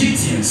of the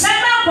Egyptians.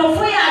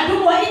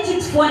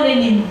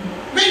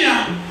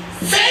 Meaning,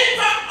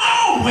 favor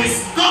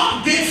always,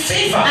 God gave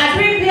favor.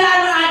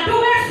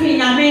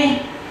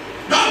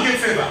 God gave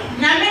favor.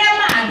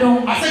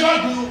 I said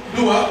God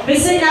do what?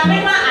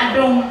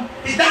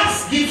 He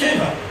does give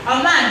favor.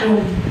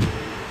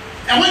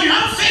 And when you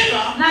have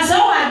favor,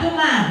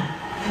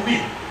 you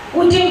win.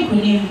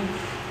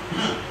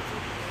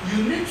 You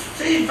need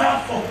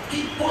favor for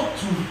people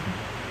to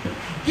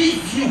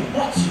give you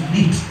what you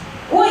need.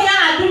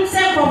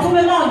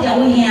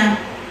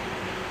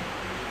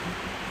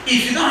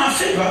 If you don't have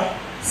favor,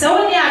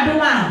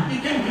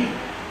 you can win.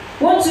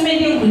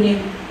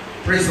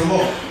 Praise the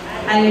Lord.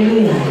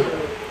 Hallelujah.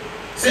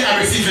 Say, I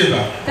receive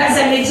favor. Stand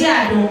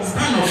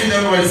on feet,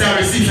 everybody. Say, I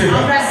receive favor.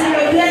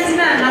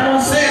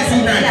 Say it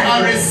 2 times. I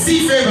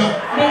receive favor.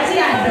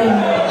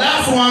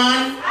 Last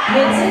one.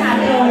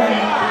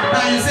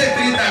 Now you say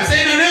 3 times.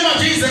 Say in the name of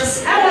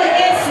Jesus. I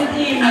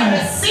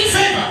receive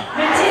favor.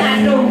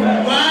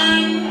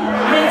 1,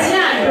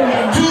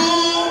 2, 3,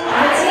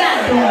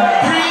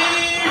 4, 5,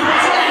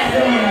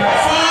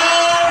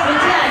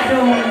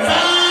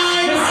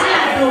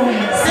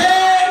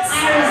 6,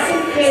 7.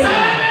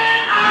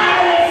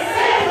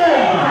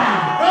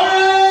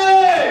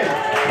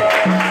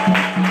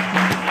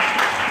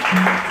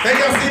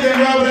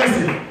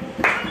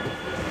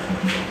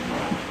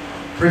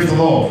 Praise the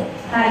Lord.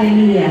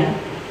 Hallelujah.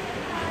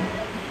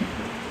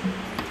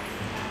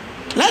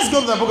 Let's go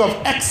to the book of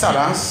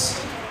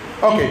Exodus.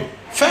 Okay.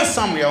 1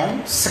 Samuel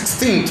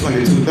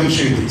 16:22. Let me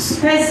show you this.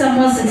 1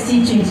 Samuel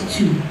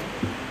 16:22.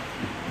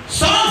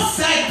 Saul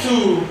said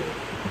to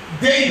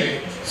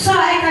David.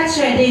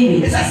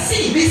 David. He said,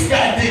 see this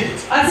guy David.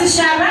 I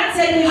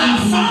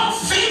found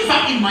favor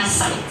in my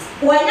sight.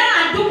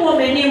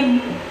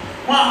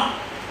 Wow.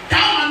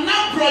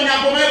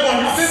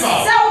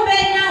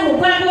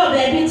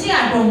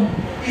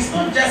 It's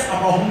not just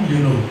about whom you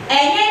know.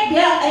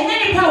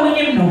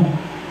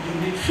 You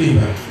need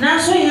favor.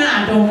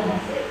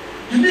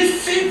 You need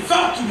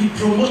favor to be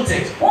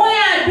promoted.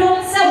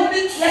 You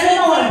need favor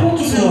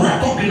to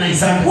be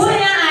recognized.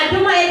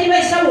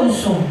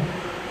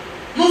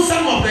 Not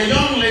some of the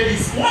young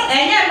ladies. What?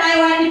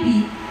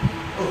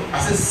 Oh, I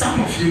said some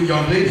of you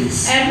young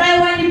ladies.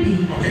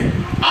 Okay.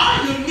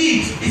 All you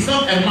need is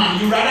not a man.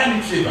 You rather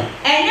need favor.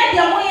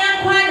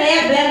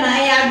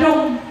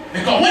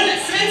 Because when the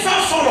favor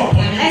fall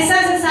upon you,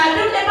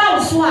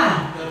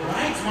 the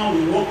right man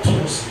will walk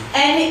towards you.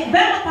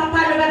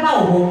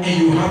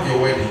 And you have your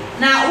wedding.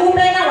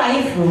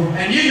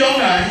 And you young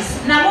guys,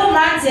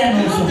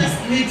 you don't just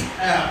need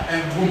a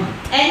woman.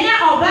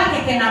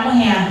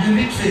 You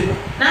need favor.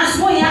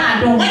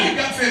 When you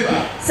get favor,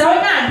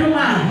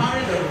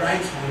 marry the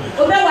right woman.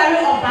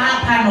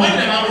 What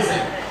the Bible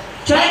said?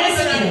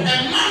 A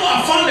man who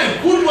has found a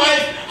good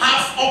wife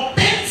has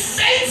obtained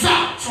favor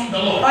from the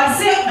Lord.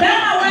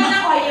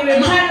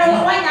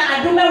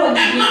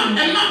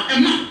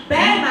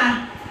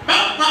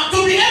 But to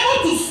be able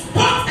to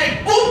spot a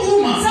good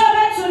woman,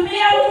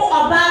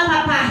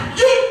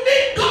 you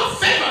need God's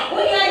favor.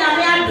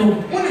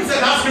 When you say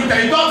that scripture,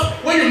 you thought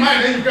when you marry,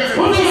 then you get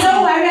favor.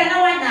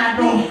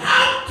 You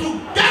have to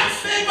get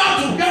favor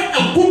to get a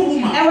good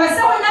woman.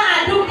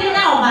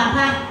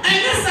 And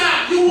yes, sir,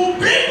 you will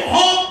bring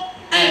home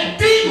a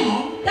demon.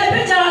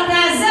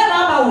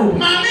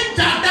 Mami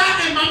Jada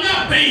and Mami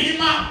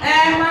Abehima.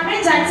 Mami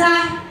Jada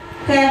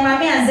and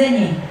Mami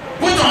Azeni.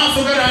 Put your hands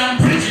together and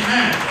preach,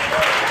 man.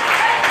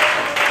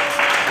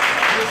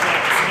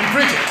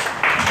 Preach it.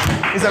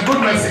 It's a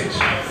good message.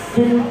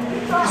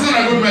 It's not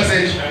a good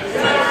message.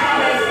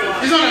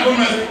 It's not a good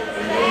message.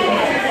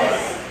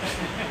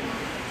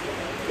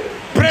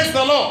 Praise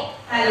the Lord.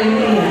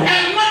 Hallelujah.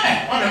 And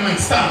man,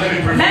 stand. Let me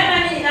pray.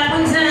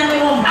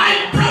 I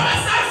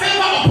prophesy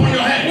favor upon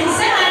your head.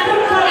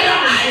 May your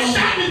eyes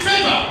shine with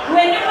favor.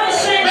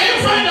 May you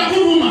find a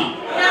good woman.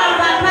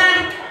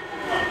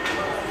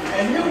 A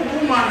new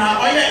woman,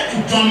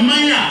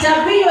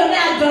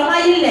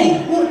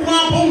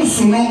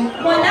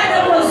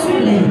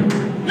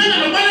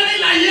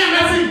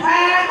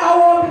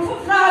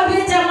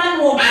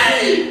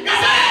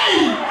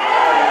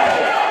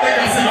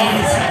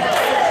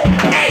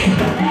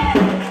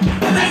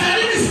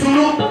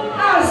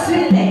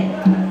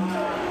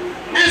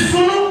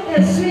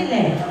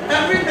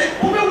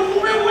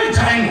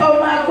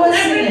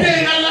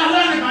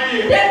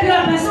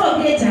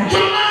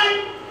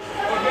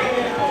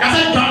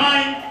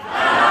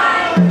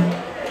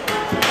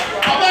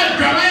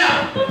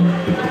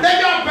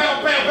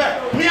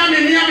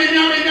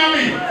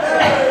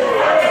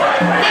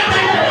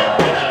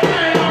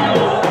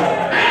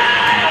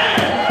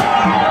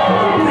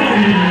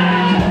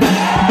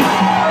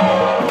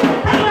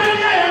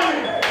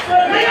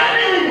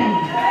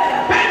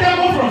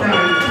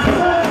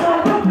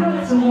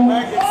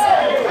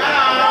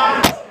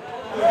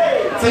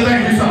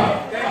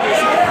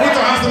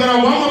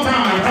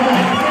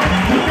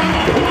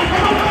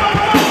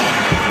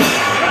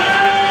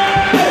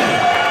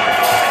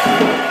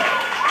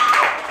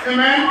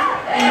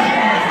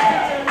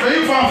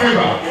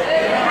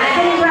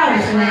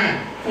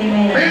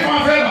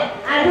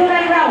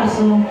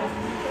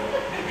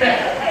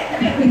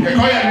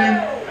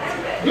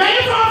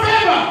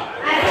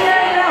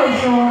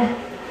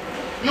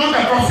 not a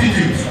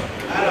prostitute.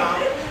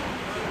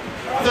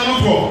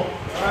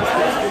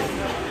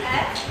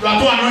 You are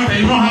too anointed,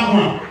 you don't have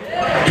one.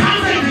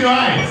 Can't take your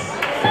eyes.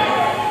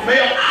 May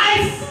your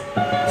eyes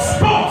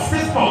spots, see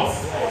spots.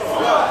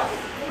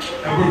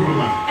 A good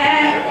woman.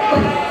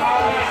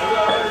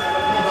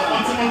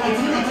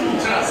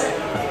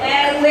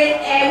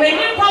 When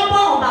you come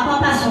home,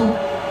 Papa, so.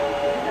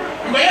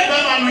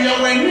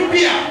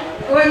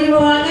 When you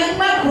are getting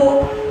back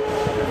home.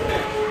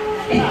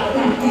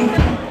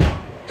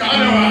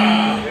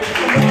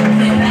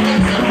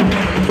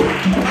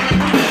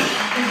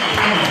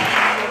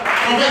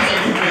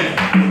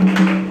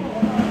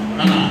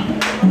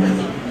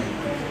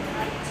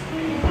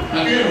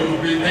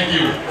 Thank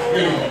you.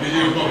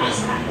 God bless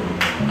you.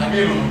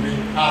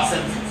 I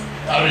accept it.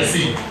 I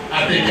receive. I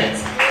take it.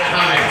 I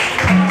have it.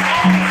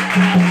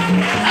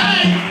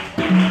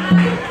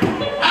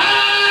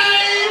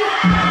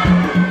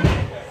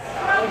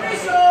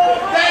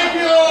 Thank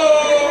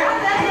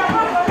you.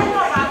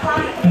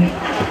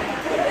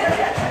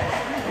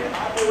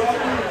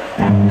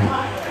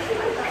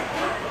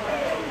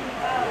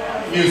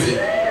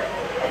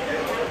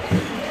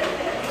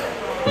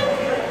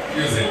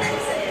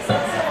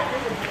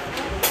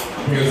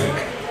 Music.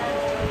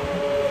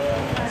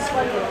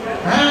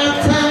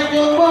 After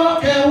you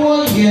walk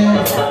away,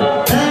 yeah.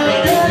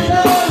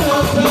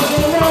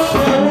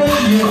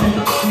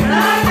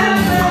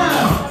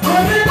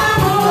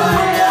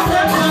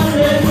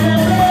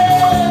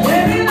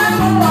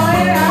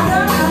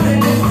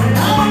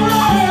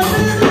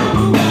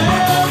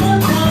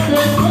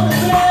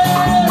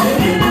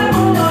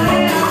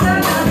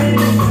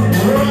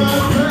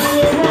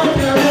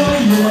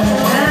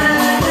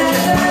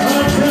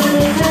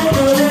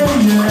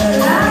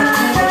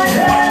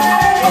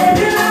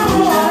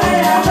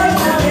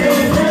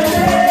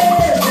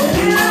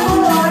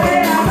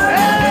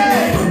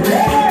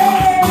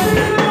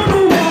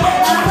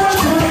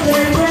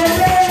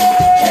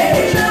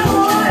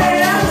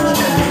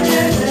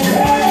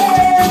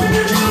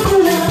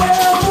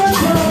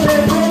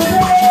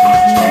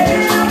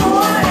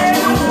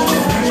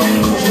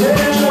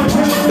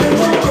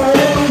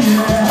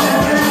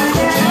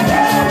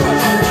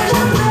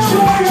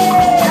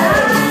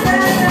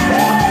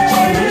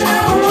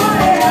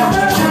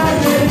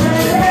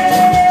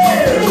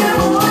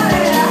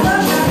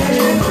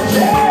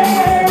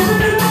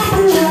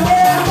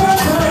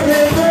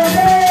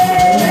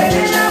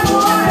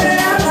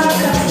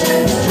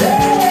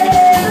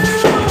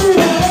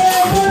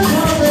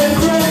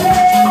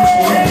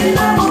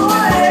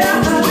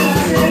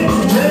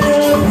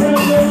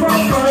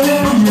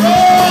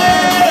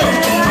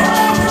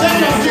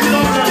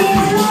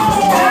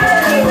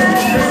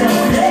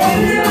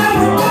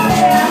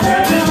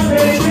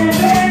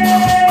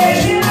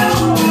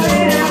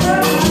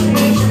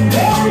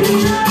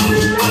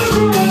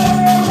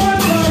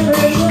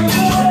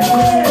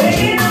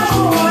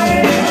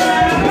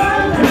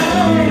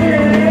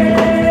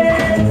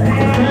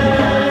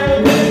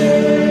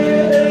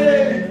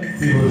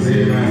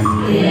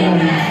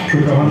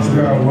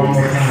 God one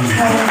more time.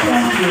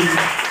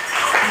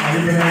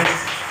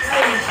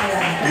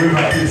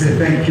 Everybody say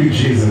thank you,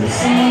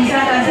 Jesus.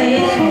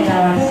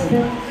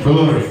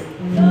 Glory.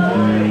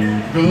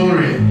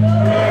 Glory.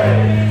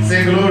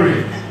 Say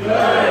glory.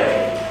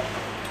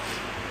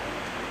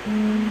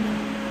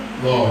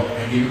 Lord, I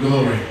give you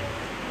glory.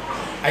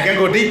 I can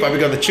go deeper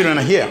because the children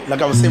are here.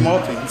 Like I was saying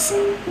more things.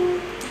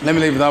 Let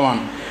me leave that one.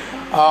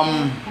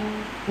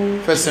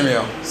 1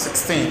 Samuel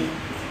 16.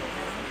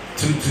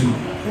 2:2.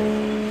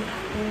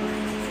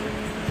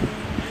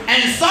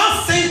 And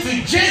Saul said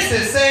to Jesse,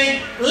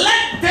 saying,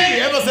 let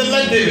David, ever say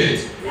let David,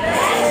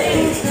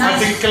 I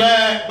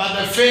declare by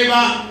the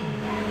favor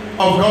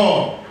of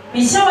God,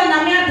 let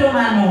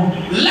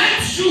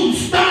you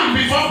stand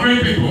before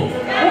great people.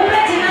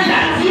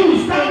 Let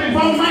you stand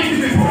before mighty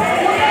people.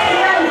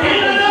 In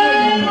the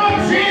name of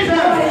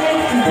Jesus.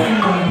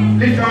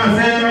 Lift your hands,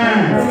 say amen.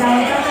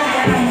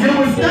 You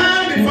will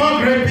stand before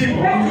great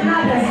people.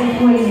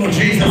 In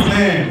Jesus'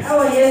 name.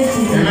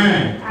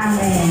 Amen.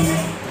 Amen.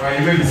 Right,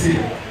 you may be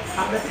seated.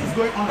 It's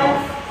going on.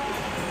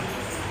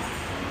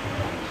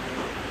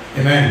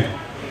 Amen.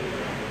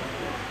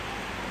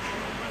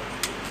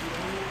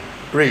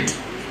 Read.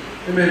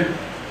 Amen.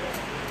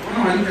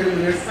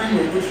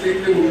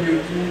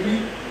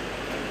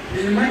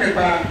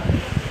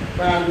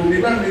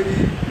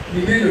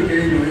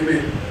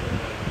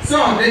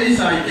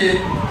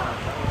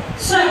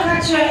 So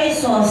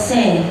Esau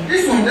said,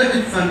 this one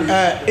David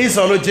Sunday.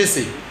 Esau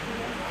Jesse.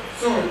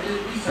 So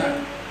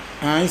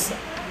Esau.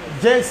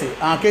 Jesse.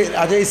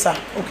 Okay, Isa.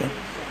 Okay.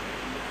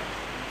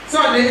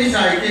 So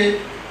Esau.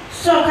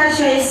 So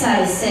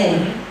Esau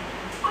said,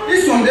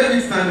 this one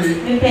David Sunday.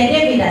 Me pay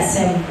David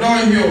asem.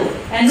 Don't you?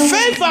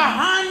 Favor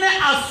hane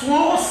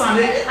aswo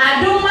Sunday.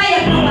 I don't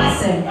mind your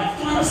asem.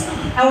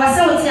 I was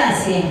so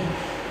tiase.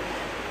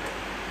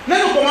 No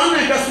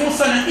command na aswo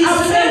Sunday. Is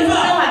favor. I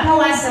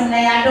asem na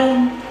ya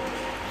don.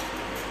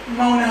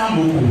 Maune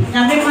hambuku.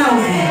 Na me ma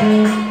obi.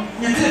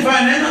 Nyete fa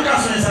na na ka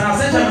so sana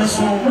se jame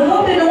so.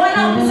 Mo be no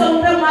wana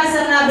so pe mo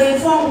asem na be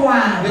fon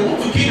kwa. They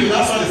want to kill you,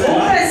 that's what they say. O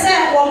pe se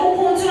wo mu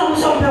kun tu no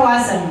so pe wa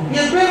asem.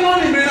 Nyebe mo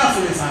ni bre na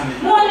so Sunday.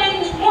 Mo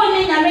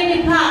ni nyame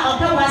ni pa o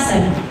pe wa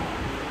asem.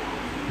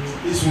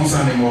 This one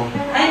Sunday more.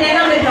 And they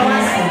don't be pe wa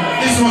asem.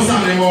 This one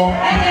Sunday more.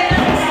 And they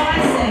don't be pe wa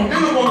asem. They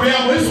no go pray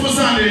about this one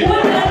Sunday. Mo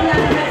ni nyame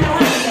pe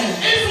wa asem.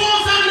 This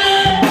one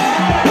Sunday.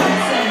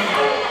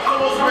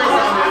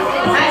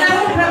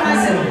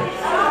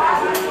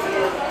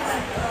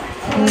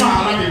 I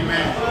love you,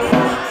 man.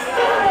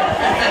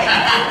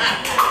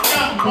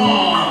 Come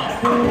on.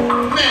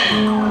 Man.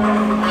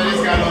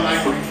 This guy don't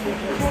like me.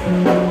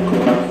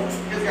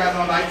 This guy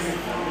don't like me.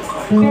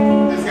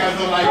 This guy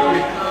don't like me.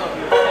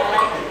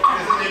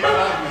 Doesn't even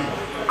like me.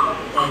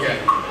 Okay.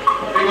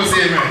 People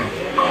say amen.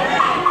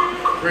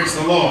 Praise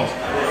the Lord.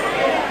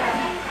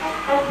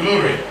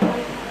 Glory.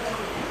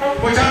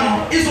 But I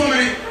know, it's on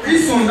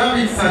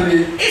David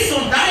Sunday. It's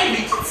on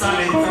David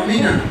Sunday.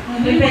 Samina.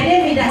 Me pay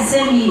David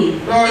asem yi.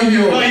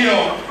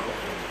 Loyo.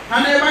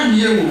 I never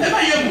hear you. Never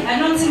hear you. I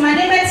don't see my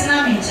neighbor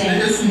na me che.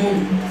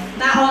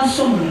 Na on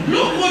so me.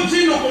 Look what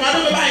you know, come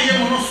on, never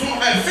hear you no so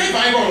favor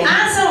I go.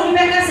 Answer we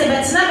be ka se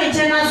bet na me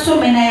che na so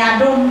me na ya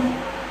dom.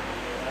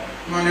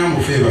 Man am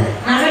favor.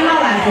 Na me ma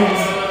wa dom.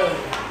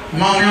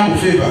 Man am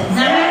favor.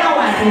 Na me ma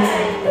wa dom.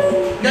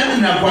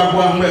 Then na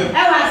gwa ngwe. E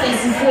wa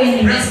tesifu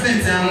eni.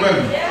 President ngwe.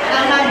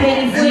 Ama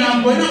beni fu.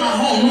 Na ngwe na ma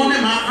ho no ne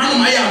ma anu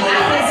ma ya no.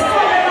 Tesifu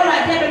me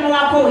wa de me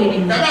wa ko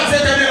eni. Da ba se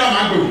tell me la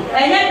ma go.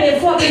 Enye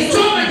be fo ke It's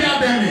all me get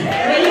them me.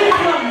 Me you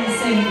from me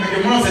say. Na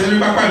mo se me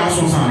papa ma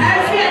so san.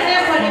 I feel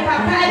there for the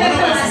papa e be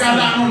Mo na se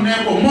ga no ne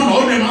ko mo na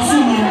o de ma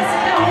so no.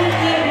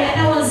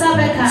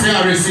 Say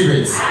I receive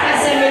it.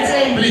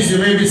 Please, you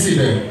may be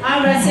seated.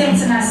 Let's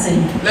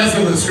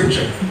go to the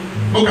scripture.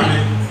 Look at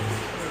it.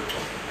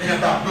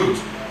 Good.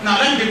 Now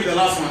let me give you the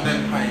last one,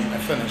 then I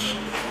finish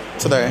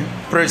today.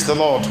 Praise the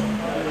Lord.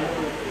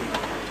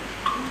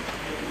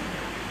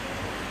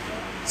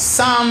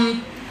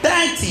 Psalm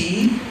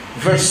 30,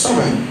 verse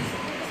 7,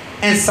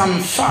 and Psalm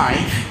 5,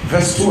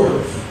 verse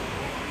 12.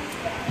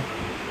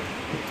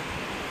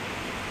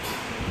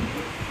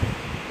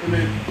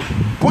 Amen.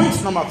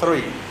 Point number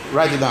 3.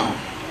 Write it down.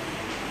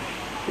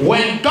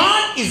 When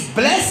God is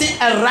blessing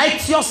a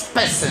righteous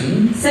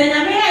person,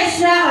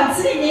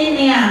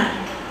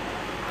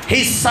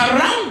 He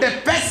surrounds the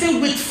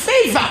person with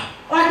favor.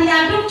 It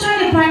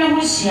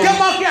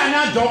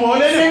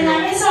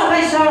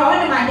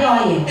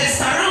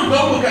surrounds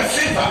God with a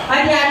favor.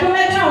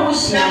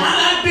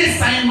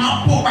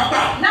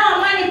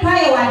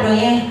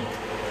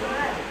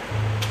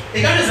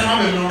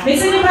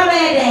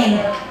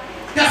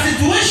 The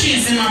situation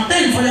is in my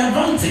tent for your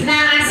advantage.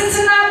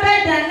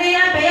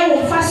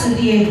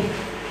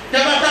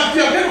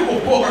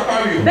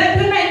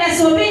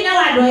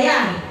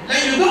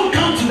 Like you don't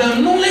come to the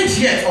knowledge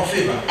yet of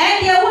favor.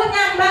 Say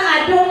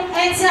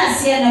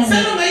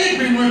no, may it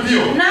be with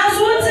you. I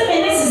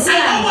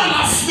don't want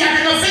to see the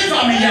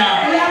favor me ya.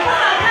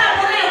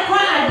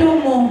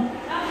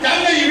 Tell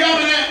me you have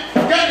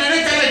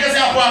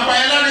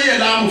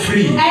a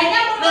free.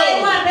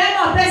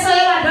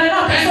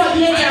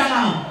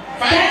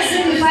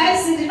 5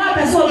 cedi not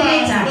person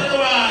later.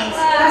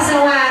 That's a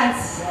what?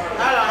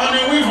 On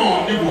the weave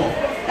on the wall.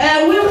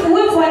 We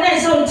for that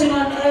something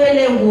on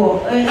the wall.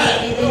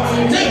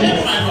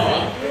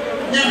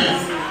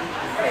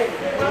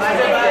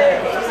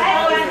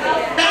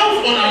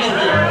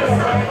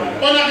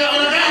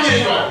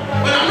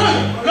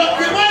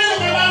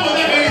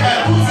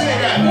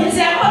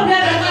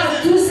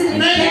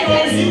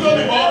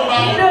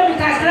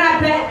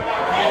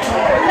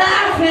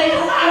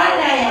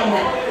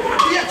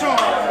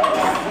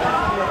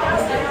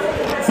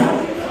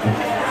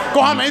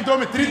 How many told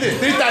me 3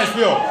 times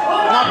still?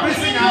 I'm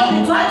preaching now.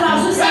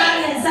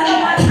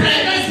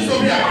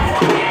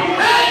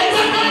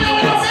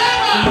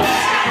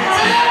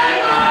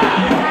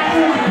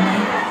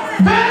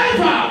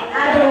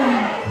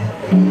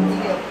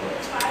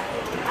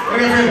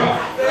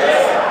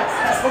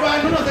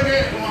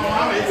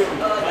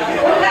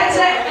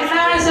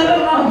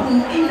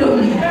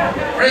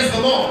 Praise the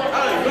Lord.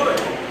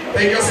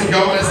 Thank you, and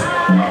God bless you.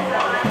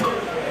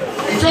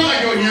 It's all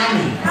like you're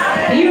yummy.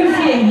 You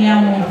feel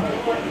yummy.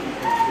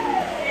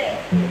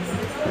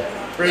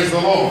 Praise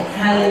the Lord.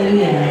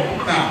 Hallelujah.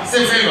 Now,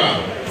 say favor.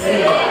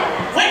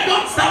 When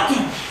God starts to...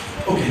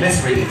 Okay,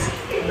 let's read it.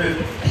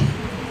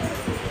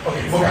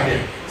 Okay, look at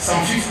it.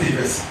 Psalm 50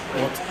 verse.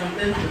 What?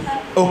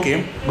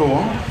 Okay, go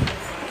on.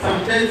 Psalm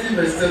 30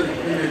 verse 7.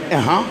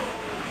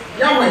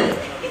 Yahweh.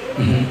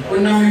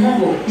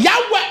 Onamimobo.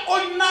 Yahweh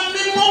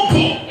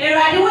onamimobo.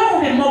 Eradi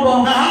we mobo.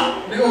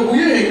 Le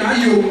obuye na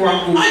yo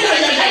kwako.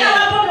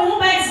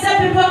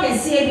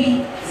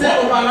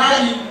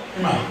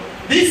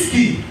 This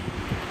key.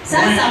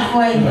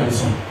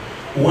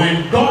 When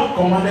God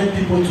commanded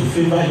people to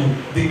favor you,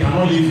 they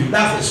cannot leave you.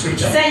 That's the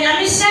scripture. So write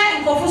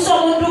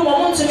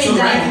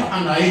it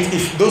under it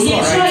if those who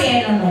are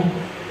right.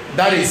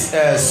 That is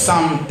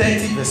Psalm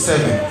 30 verse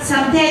 7.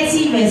 Psalm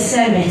 30 verse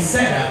 7. He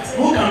said that.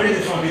 Who can read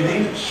it from in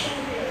English?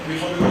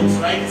 Before we go to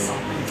write it some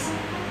please.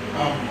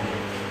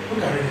 Who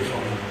can read it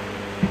from?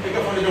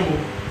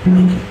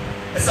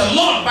 It's a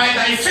Lord, by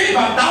thy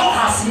favor thou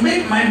hast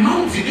made my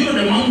mountain. You know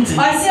the mountain.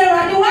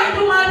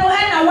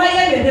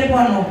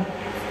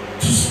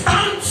 To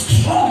stand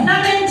strong.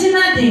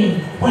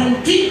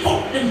 When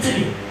people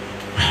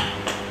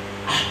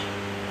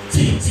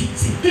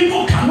see,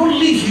 people cannot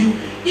leave you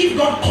if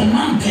God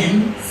commands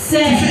them to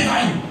favor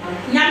you.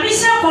 He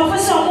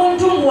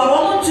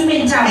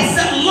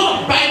said, Lord,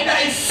 by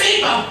thy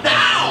favor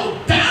thou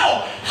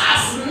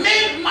hast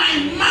made my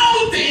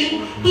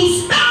mountain to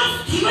stand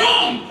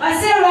strong.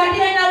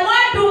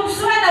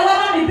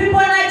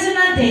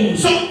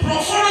 So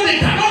profound, they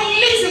cannot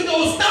listen, they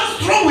will stand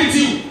strong with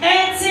you. I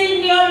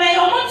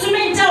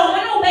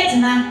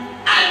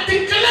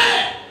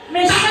declare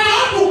that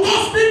God will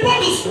cause people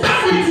to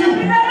stand with you.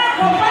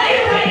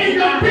 Even in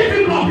your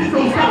difficulties, they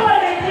will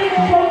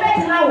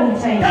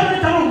stand. Every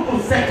time you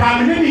say,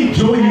 "Come and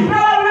enjoy you."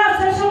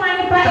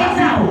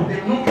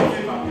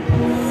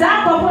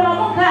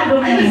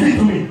 Listen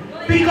to me.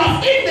 Because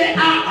if they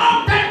are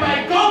opted by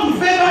God to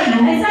favor you,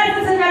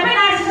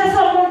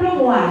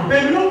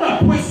 they will not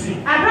question.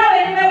 They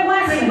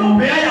will not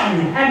bear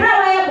you. They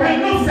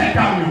will not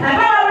second you. They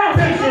will not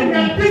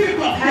get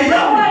difficult. I'm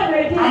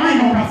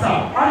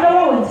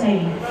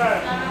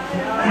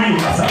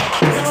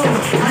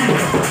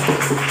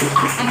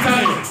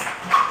telling you.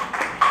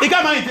 You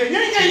got my idea.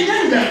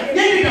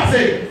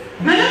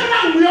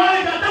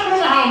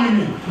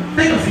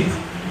 Take a seat.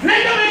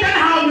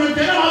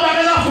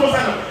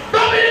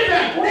 Don't believe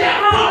them. They are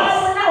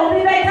false.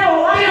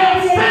 They are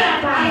fake.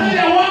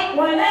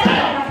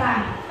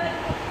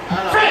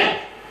 Fake.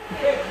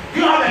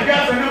 You have a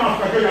girlfriend name of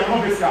Kajoya, not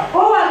this guy.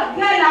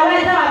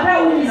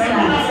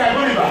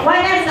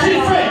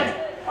 She's fake.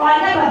 But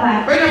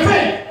they're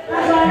fake.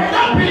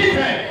 Don't believe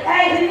her.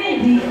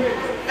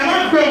 Am I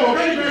going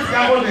to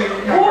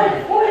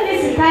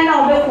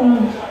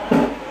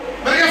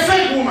but you're a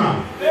fake woman.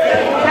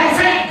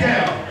 Fake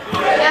girl.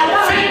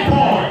 Fake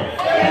boy.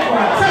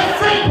 Say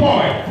fake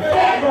boy.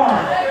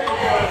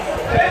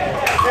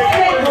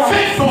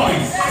 Fake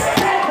boys.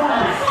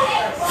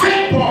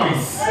 Fake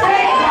boys.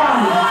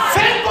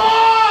 Fake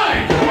boy.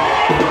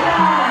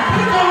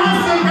 Put your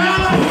hands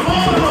together.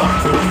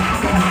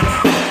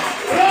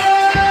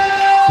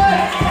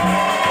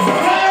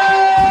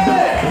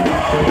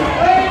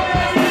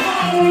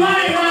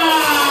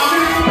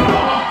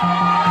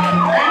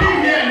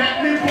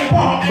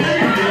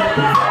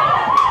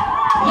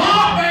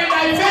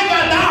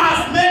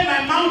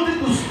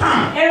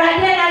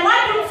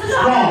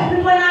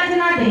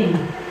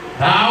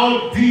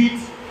 Thou did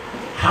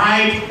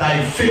hide thy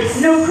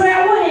face, and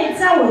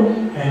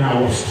I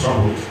was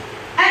troubled.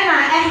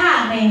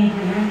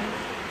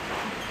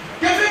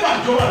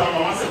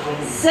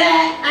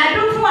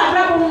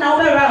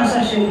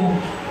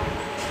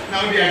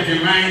 Now they are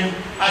Jermaine,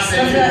 I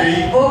said,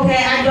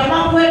 okay, I don't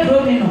know where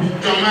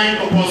Jermaine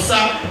Kokosa,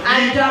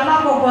 I don't know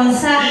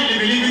Kokosa,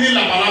 believe in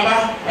La Balaba,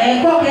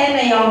 and cocaine,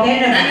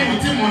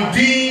 and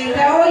Timothy, I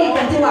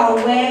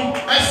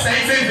say,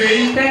 I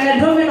say,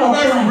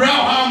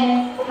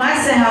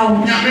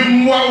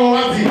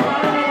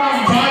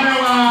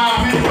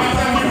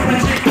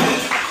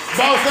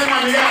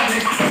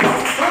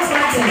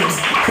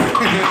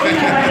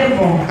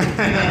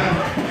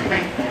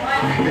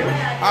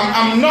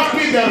 I'm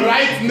knocking the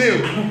right nail.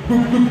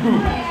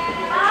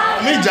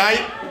 Me jai,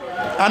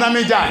 and I'm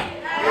jai.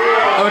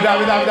 Oh,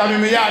 David,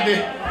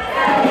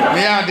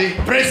 me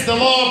praise the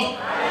Lord.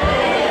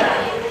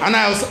 And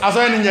I was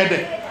in your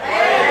day.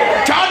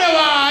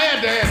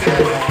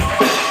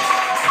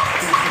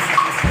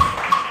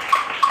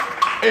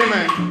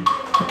 Amen.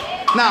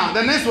 Now,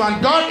 the next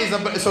one, God is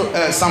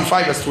Psalm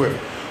 5 verse 12.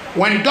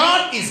 When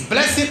God is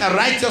blessing a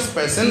righteous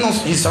person,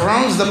 he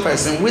surrounds the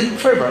person with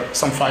favor.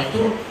 Psalm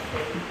 5:12.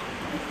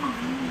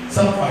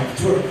 Psalm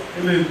 5:12.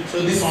 Amen.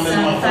 So this one is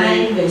Psalm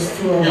 5 verse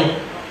 12.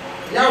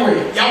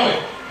 Yahweh.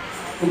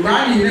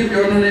 Ubani ni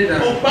piono ne da.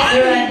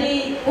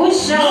 Ubani.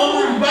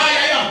 Ushauma.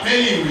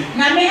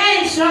 Na me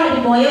ai show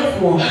the boy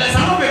for. Let's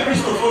have a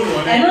Christopher.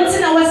 I don't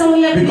think I was so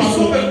here because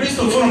we have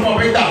Christopher on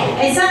papa down.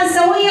 E san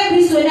so we here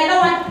Christo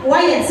na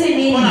why you say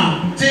me.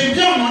 Ona,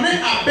 Jemja money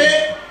abe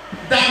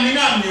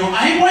damina mio.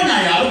 Ahi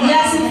wanya ya.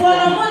 Yes, for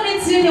no money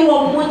tini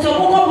wo moto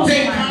ko.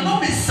 They cannot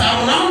be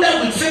surrounded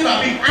with favor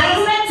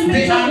because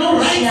they are not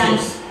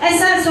righteous. E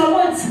san so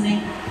want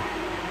me.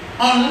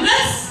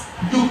 Unless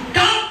you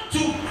come to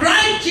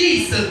Christ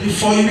Jesus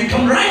before you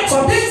become righteous.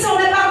 Okay,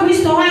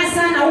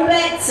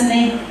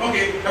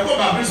 Okay, I go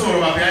back to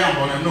what I am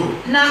going to know.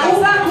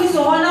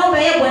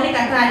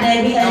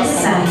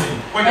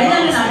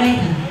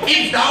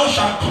 If thou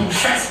shalt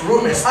confess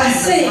Romans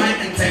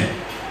 9:10.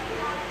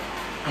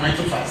 Am I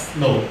too fast?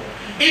 No.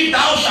 If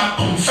thou shalt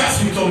confess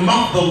with your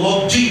mouth the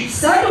Lord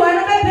Jesus, and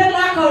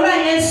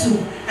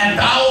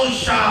thou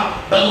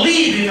shalt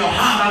believe in your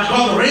heart that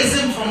God raised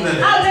him from the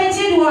dead,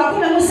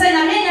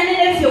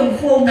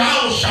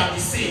 thou shalt be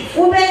saved.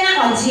 For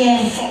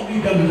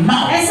with the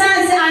mouth,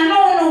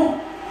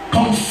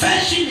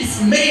 confession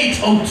is made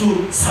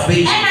unto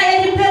salvation,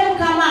 and with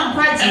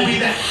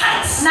the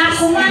heart,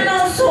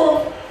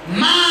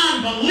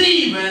 man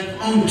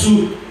believeth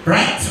unto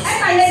righteousness.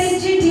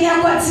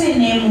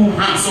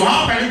 So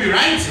how can you be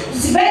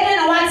righteous?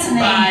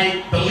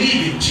 By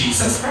believing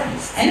Jesus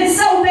Christ. Look at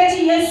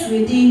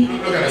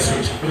the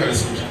scripture. Look at the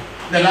scripture.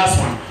 The last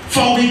one.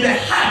 For with the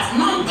heart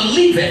man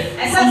believeth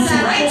unto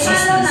righteousness. Is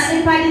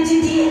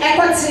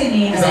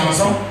that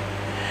so?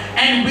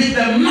 And with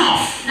the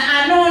mouth,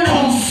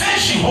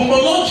 confession,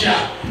 homologia,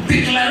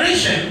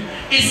 declaration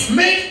is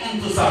made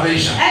unto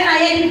salvation.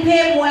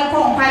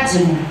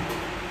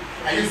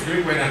 I use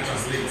Greek word and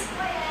translate.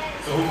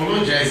 So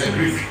homologia is a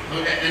Greek.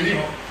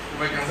 Anyhow,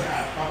 we can say,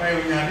 Papa,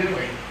 you are doing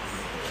it.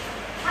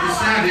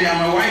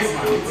 I'm a wise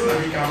man.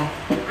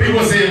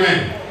 People say amen.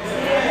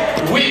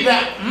 With the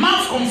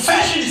mouth,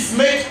 confession is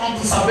made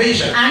unto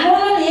salvation. And the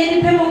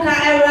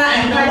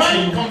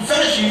word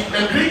confession,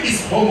 the Greek is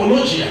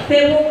homologia.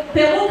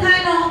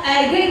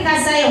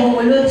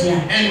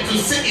 And to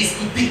say is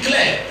to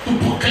declare, to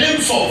proclaim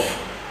forth,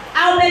 to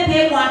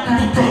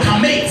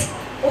proclamate.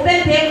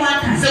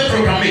 Say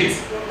proclamate.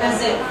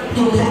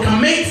 To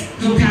proclamate,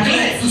 to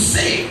declare, to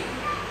say.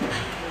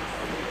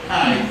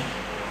 Aye.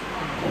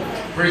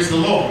 Praise the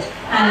Lord.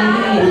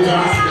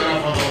 Hallelujah.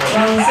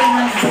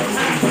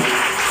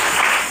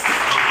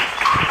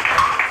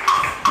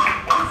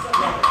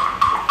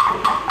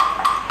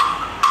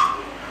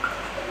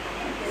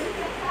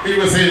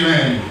 People say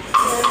amen.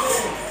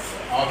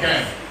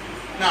 Okay.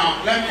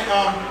 Now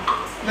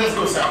let's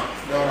go, sir.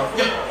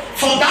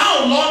 For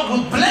thou, Lord,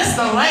 would bless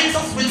the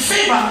righteous with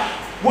favor.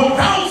 Would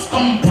thou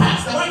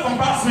compass? The word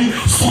compass means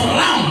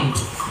surround.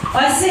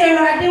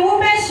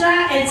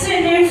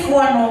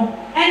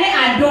 Any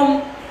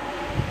adom,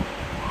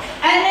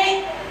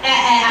 any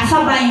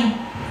afabain.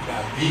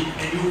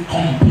 And you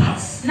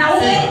compass. Now,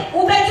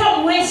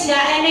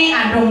 any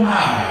adom.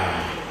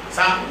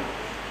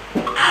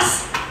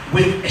 As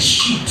with a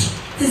sheet.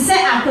 To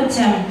say I could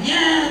tell.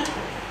 Yeah.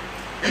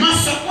 It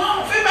must have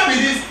one favor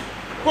with this.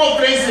 Go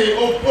crazy.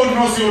 Oh,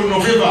 no,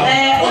 favor.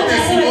 What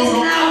is it?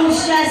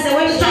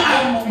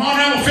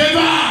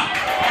 Favor.